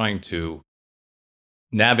who are trying to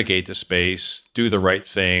navigate the space, do the right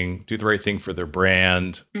thing for their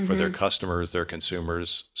brand, for their customers, their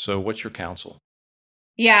consumers? So what's your counsel?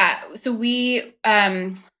 Yeah. So we,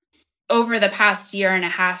 over the past year and a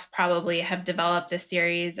half, probably have developed a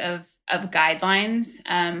series of guidelines,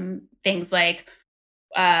 things like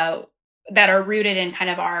that are rooted in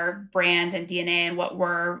kind of our brand and DNA and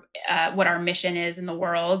what our mission is in the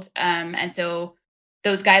world. And so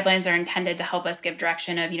those guidelines are intended to help us give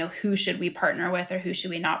direction of, who should we partner with or who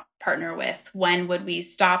should we not partner with? When would we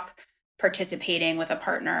stop participating with a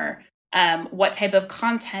partner? What type of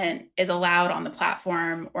content is allowed on the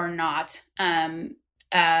platform or not?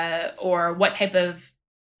 Or what type of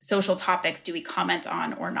social topics do we comment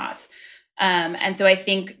on or not? And so I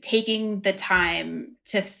think taking the time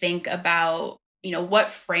to think about,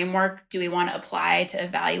 what framework do we want to apply to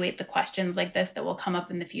evaluate the questions like this that will come up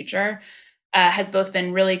in the future has both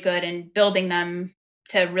been really good in building them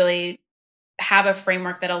to really have a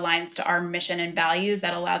framework that aligns to our mission and values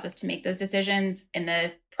that allows us to make those decisions in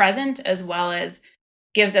the present, as well as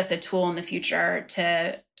gives us a tool in the future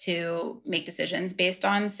to make decisions based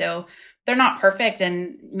on. So they're not perfect,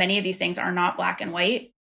 and many of these things are not black and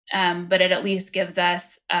white, but it at least gives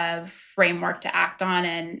us a framework to act on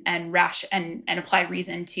and apply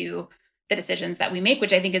reason to the decisions that we make,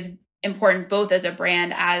 which I think is important both as a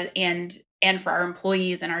brand and for our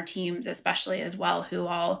employees and our teams, especially as well, who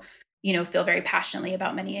all feel very passionately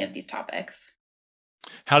about many of these topics.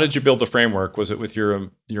 How did you build the framework? Was it with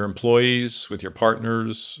your employees, with your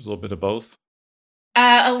partners, a little bit of both?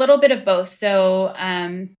 A little bit of both. So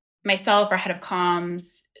myself, our head of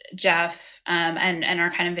comms, Jeff, and our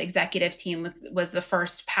kind of executive team was the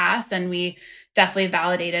first pass, and we definitely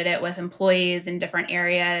validated it with employees in different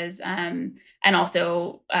areas, and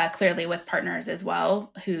also clearly with partners as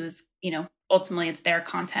well, who's ultimately it's their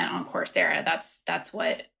content on Coursera. That's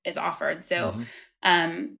what is offered. So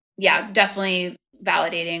definitely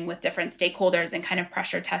validating with different stakeholders and kind of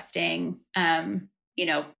pressure testing.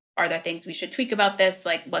 Are there things we should tweak about this?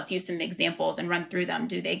 Like, let's use some examples and run through them.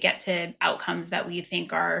 Do they get to outcomes that we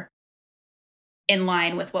think are in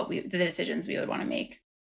line with the decisions we would want to make?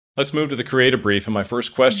 Let's move to the creative brief. And my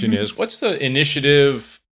first question is, what's the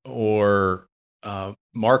initiative or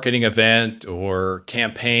marketing event or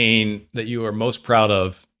campaign that you are most proud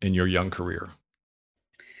of in your young career?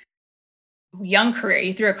 Young career,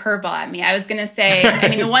 you threw a curveball at me. I was going to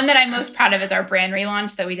say, the one that I'm most proud of is our brand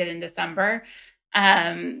relaunch that we did in December.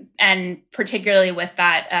 And particularly with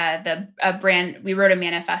that, brand, we wrote a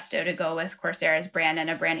manifesto to go with Coursera's brand and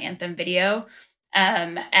a brand anthem video.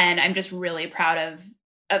 And I'm just really proud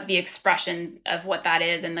of the expression of what that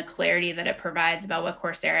is and the clarity that it provides about what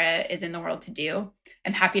Coursera is in the world to do.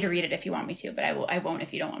 I'm happy to read it if you want me to, but I won't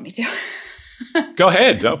if you don't want me to. Go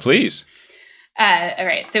ahead. No, please. All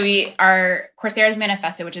right. So our Coursera's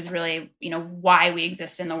manifesto, which is really, why we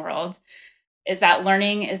exist in the world, is that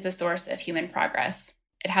learning is the source of human progress.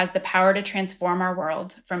 It has the power to transform our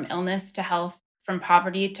world from illness to health, from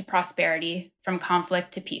poverty to prosperity, from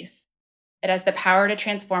conflict to peace. It has the power to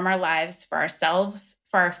transform our lives for ourselves,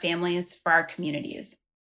 for our families, for our communities.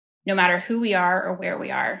 No matter who we are or where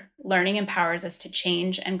we are, learning empowers us to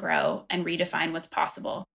change and grow and redefine what's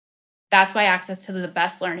possible. That's why access to the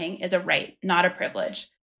best learning is a right, not a privilege.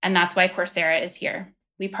 And that's why Coursera is here.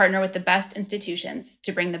 We partner with the best institutions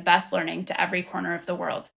to bring the best learning to every corner of the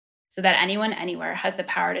world so that anyone, anywhere has the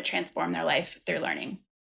power to transform their life through learning.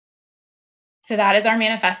 So that is our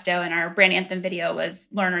manifesto, and our brand anthem video was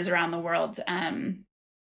learners around the world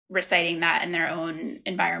reciting that in their own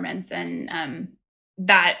environments. And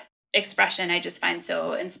that expression I just find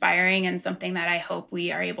so inspiring and something that I hope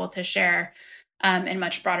we are able to share in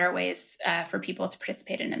much broader ways for people to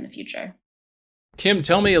participate in the future. Kim,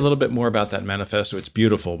 tell me a little bit more about that manifesto. It's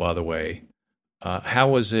beautiful, by the way. How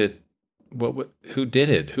was it? Who did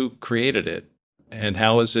it? Who created it? And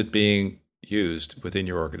how is it being used within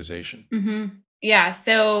your organization? Mm-hmm. Yeah,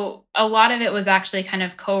 so a lot of it was actually kind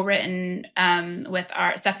of co-written with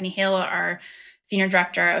our Stephanie Hale, our senior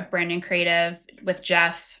director of brand and creative, with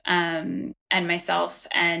Jeff and myself,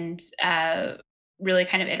 and really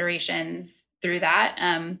kind of iterations through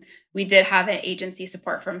that. We did have an agency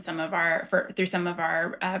support from through some of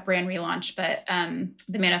our brand relaunch, but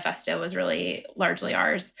the manifesto was really largely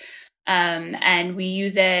ours. And we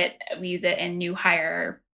use it in new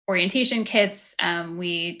hire orientation kits.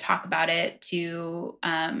 We talk about it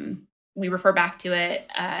we refer back to it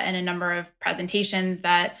in a number of presentations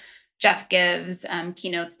that Jeff gives,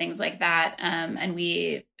 keynotes, things like that. And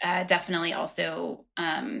we definitely also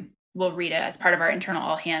will read it as part of our internal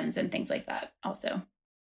all hands and things like that also.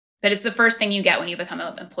 But it's the first thing you get when you become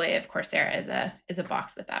an employee of Coursera is a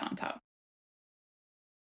box with that on top.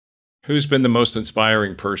 Who's been the most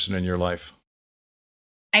inspiring person in your life?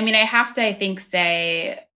 I have to, I think,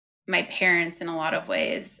 say my parents in a lot of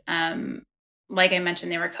ways. Like I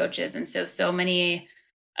mentioned, they were coaches. And so many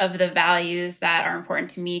of the values that are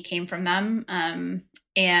important to me came from them.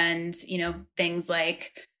 And, things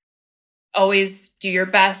like always do your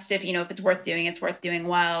best. If it's worth doing, it's worth doing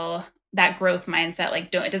well. That growth mindset,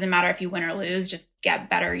 it doesn't matter if you win or lose, just get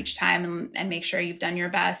better each time and make sure you've done your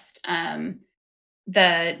best.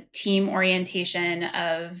 The team orientation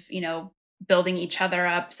of, building each other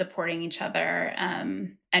up, supporting each other,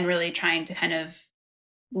 and really trying to kind of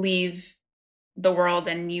leave the world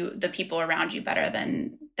and the people around you better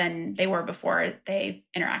than they were before they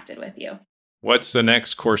interacted with you. What's the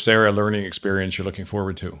next Coursera learning experience you're looking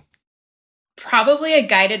forward to? Probably a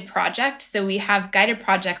guided project. So we have guided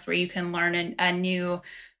projects where you can learn a new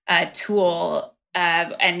tool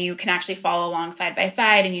and you can actually follow along side by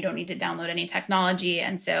side, and you don't need to download any technology.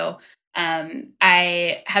 And so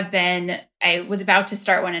I was about to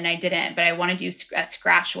start one and I didn't, but I want to do a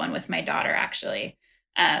Scratch one with my daughter actually,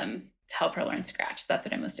 to help her learn Scratch. That's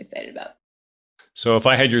what I'm most excited about. So if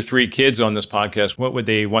I had your 3 kids on this podcast, what would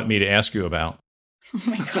they want me to ask you about? Oh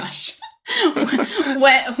my gosh.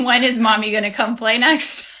 When is mommy going to come play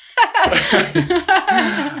next?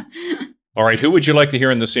 All right. Who would you like to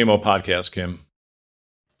hear in the CMO podcast, Kim?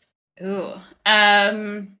 Ooh.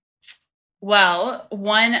 Well,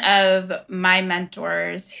 one of my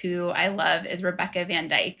mentors who I love is Rebecca Van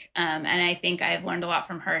Dyke. And I think I've learned a lot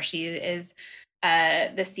from her. She is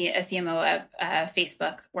a CMO at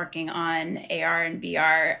Facebook working on AR and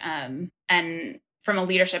VR. And from a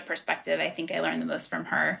leadership perspective, I think I learned the most from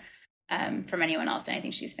her, from anyone else. And I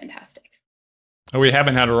think she's fantastic. Oh, we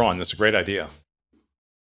haven't had her on. That's a great idea.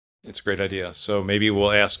 It's a great idea. So maybe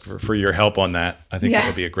we'll ask for your help on that. I think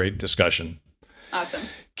that'll be a great discussion. Awesome.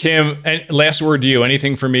 Kim, and last word to you.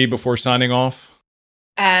 Anything for me before signing off?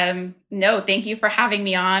 No, thank you for having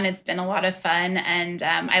me on. It's been a lot of fun. And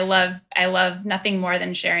I love nothing more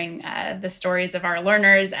than sharing the stories of our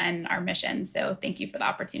learners and our mission. So thank you for the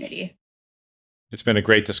opportunity. It's been a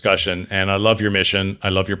great discussion, and I love your mission. I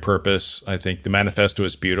love your purpose. I think the manifesto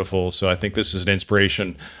is beautiful. So I think this is an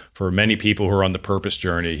inspiration for many people who are on the purpose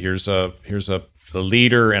journey. Here's a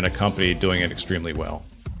leader and a company doing it extremely well.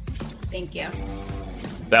 Thank you.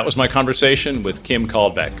 That was my conversation with Kim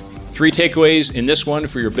Caldbeck. 3 takeaways in this one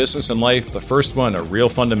for your business and life. The first one, a real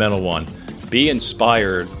fundamental one. Be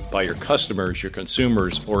inspired by your customers, your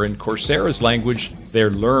consumers, or in Coursera's language, their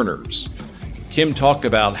learners. Kim talked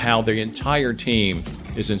about how the entire team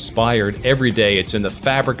is inspired every day. It's in the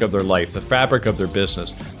fabric of their life, the fabric of their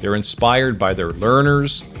business. They're inspired by their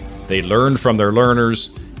learners. They learn from their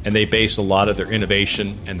learners, and they base a lot of their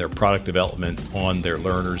innovation and their product development on their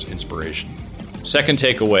learners' inspiration. Second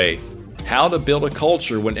takeaway, how to build a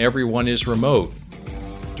culture when everyone is remote.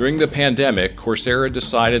 During the pandemic, Coursera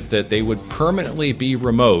decided that they would permanently be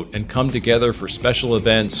remote and come together for special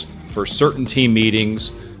events, for certain team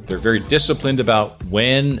meetings. They're very disciplined about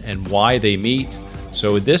when and why they meet.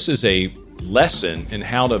 So this is a lesson in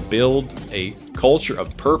how to build a culture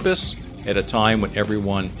of purpose at a time when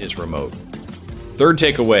everyone is remote. Third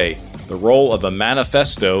takeaway, the role of a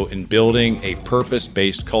manifesto in building a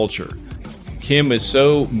purpose-based culture. Kim is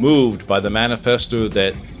so moved by the manifesto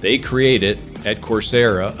that they created at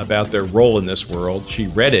Coursera about their role in this world. She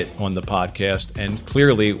read it on the podcast and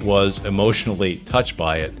clearly was emotionally touched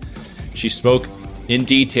by it. She spoke in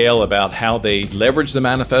detail about how they leverage the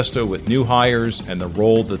manifesto with new hires and the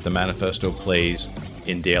role that the manifesto plays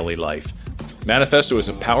in daily life. Manifesto is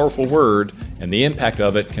a powerful word, and the impact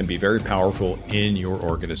of it can be very powerful in your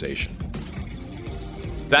organization.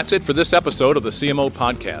 That's it for this episode of the CMO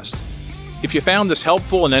Podcast. If you found this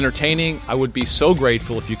helpful and entertaining, I would be so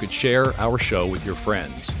grateful if you could share our show with your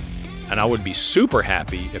friends. And I would be super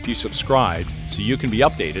happy if you subscribed so you can be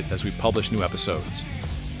updated as we publish new episodes.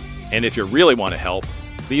 And if you really want to help,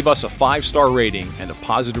 leave us a 5-star rating and a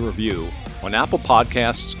positive review on Apple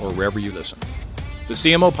Podcasts or wherever you listen. The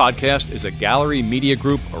CMO Podcast is a Gallery Media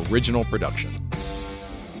Group original production.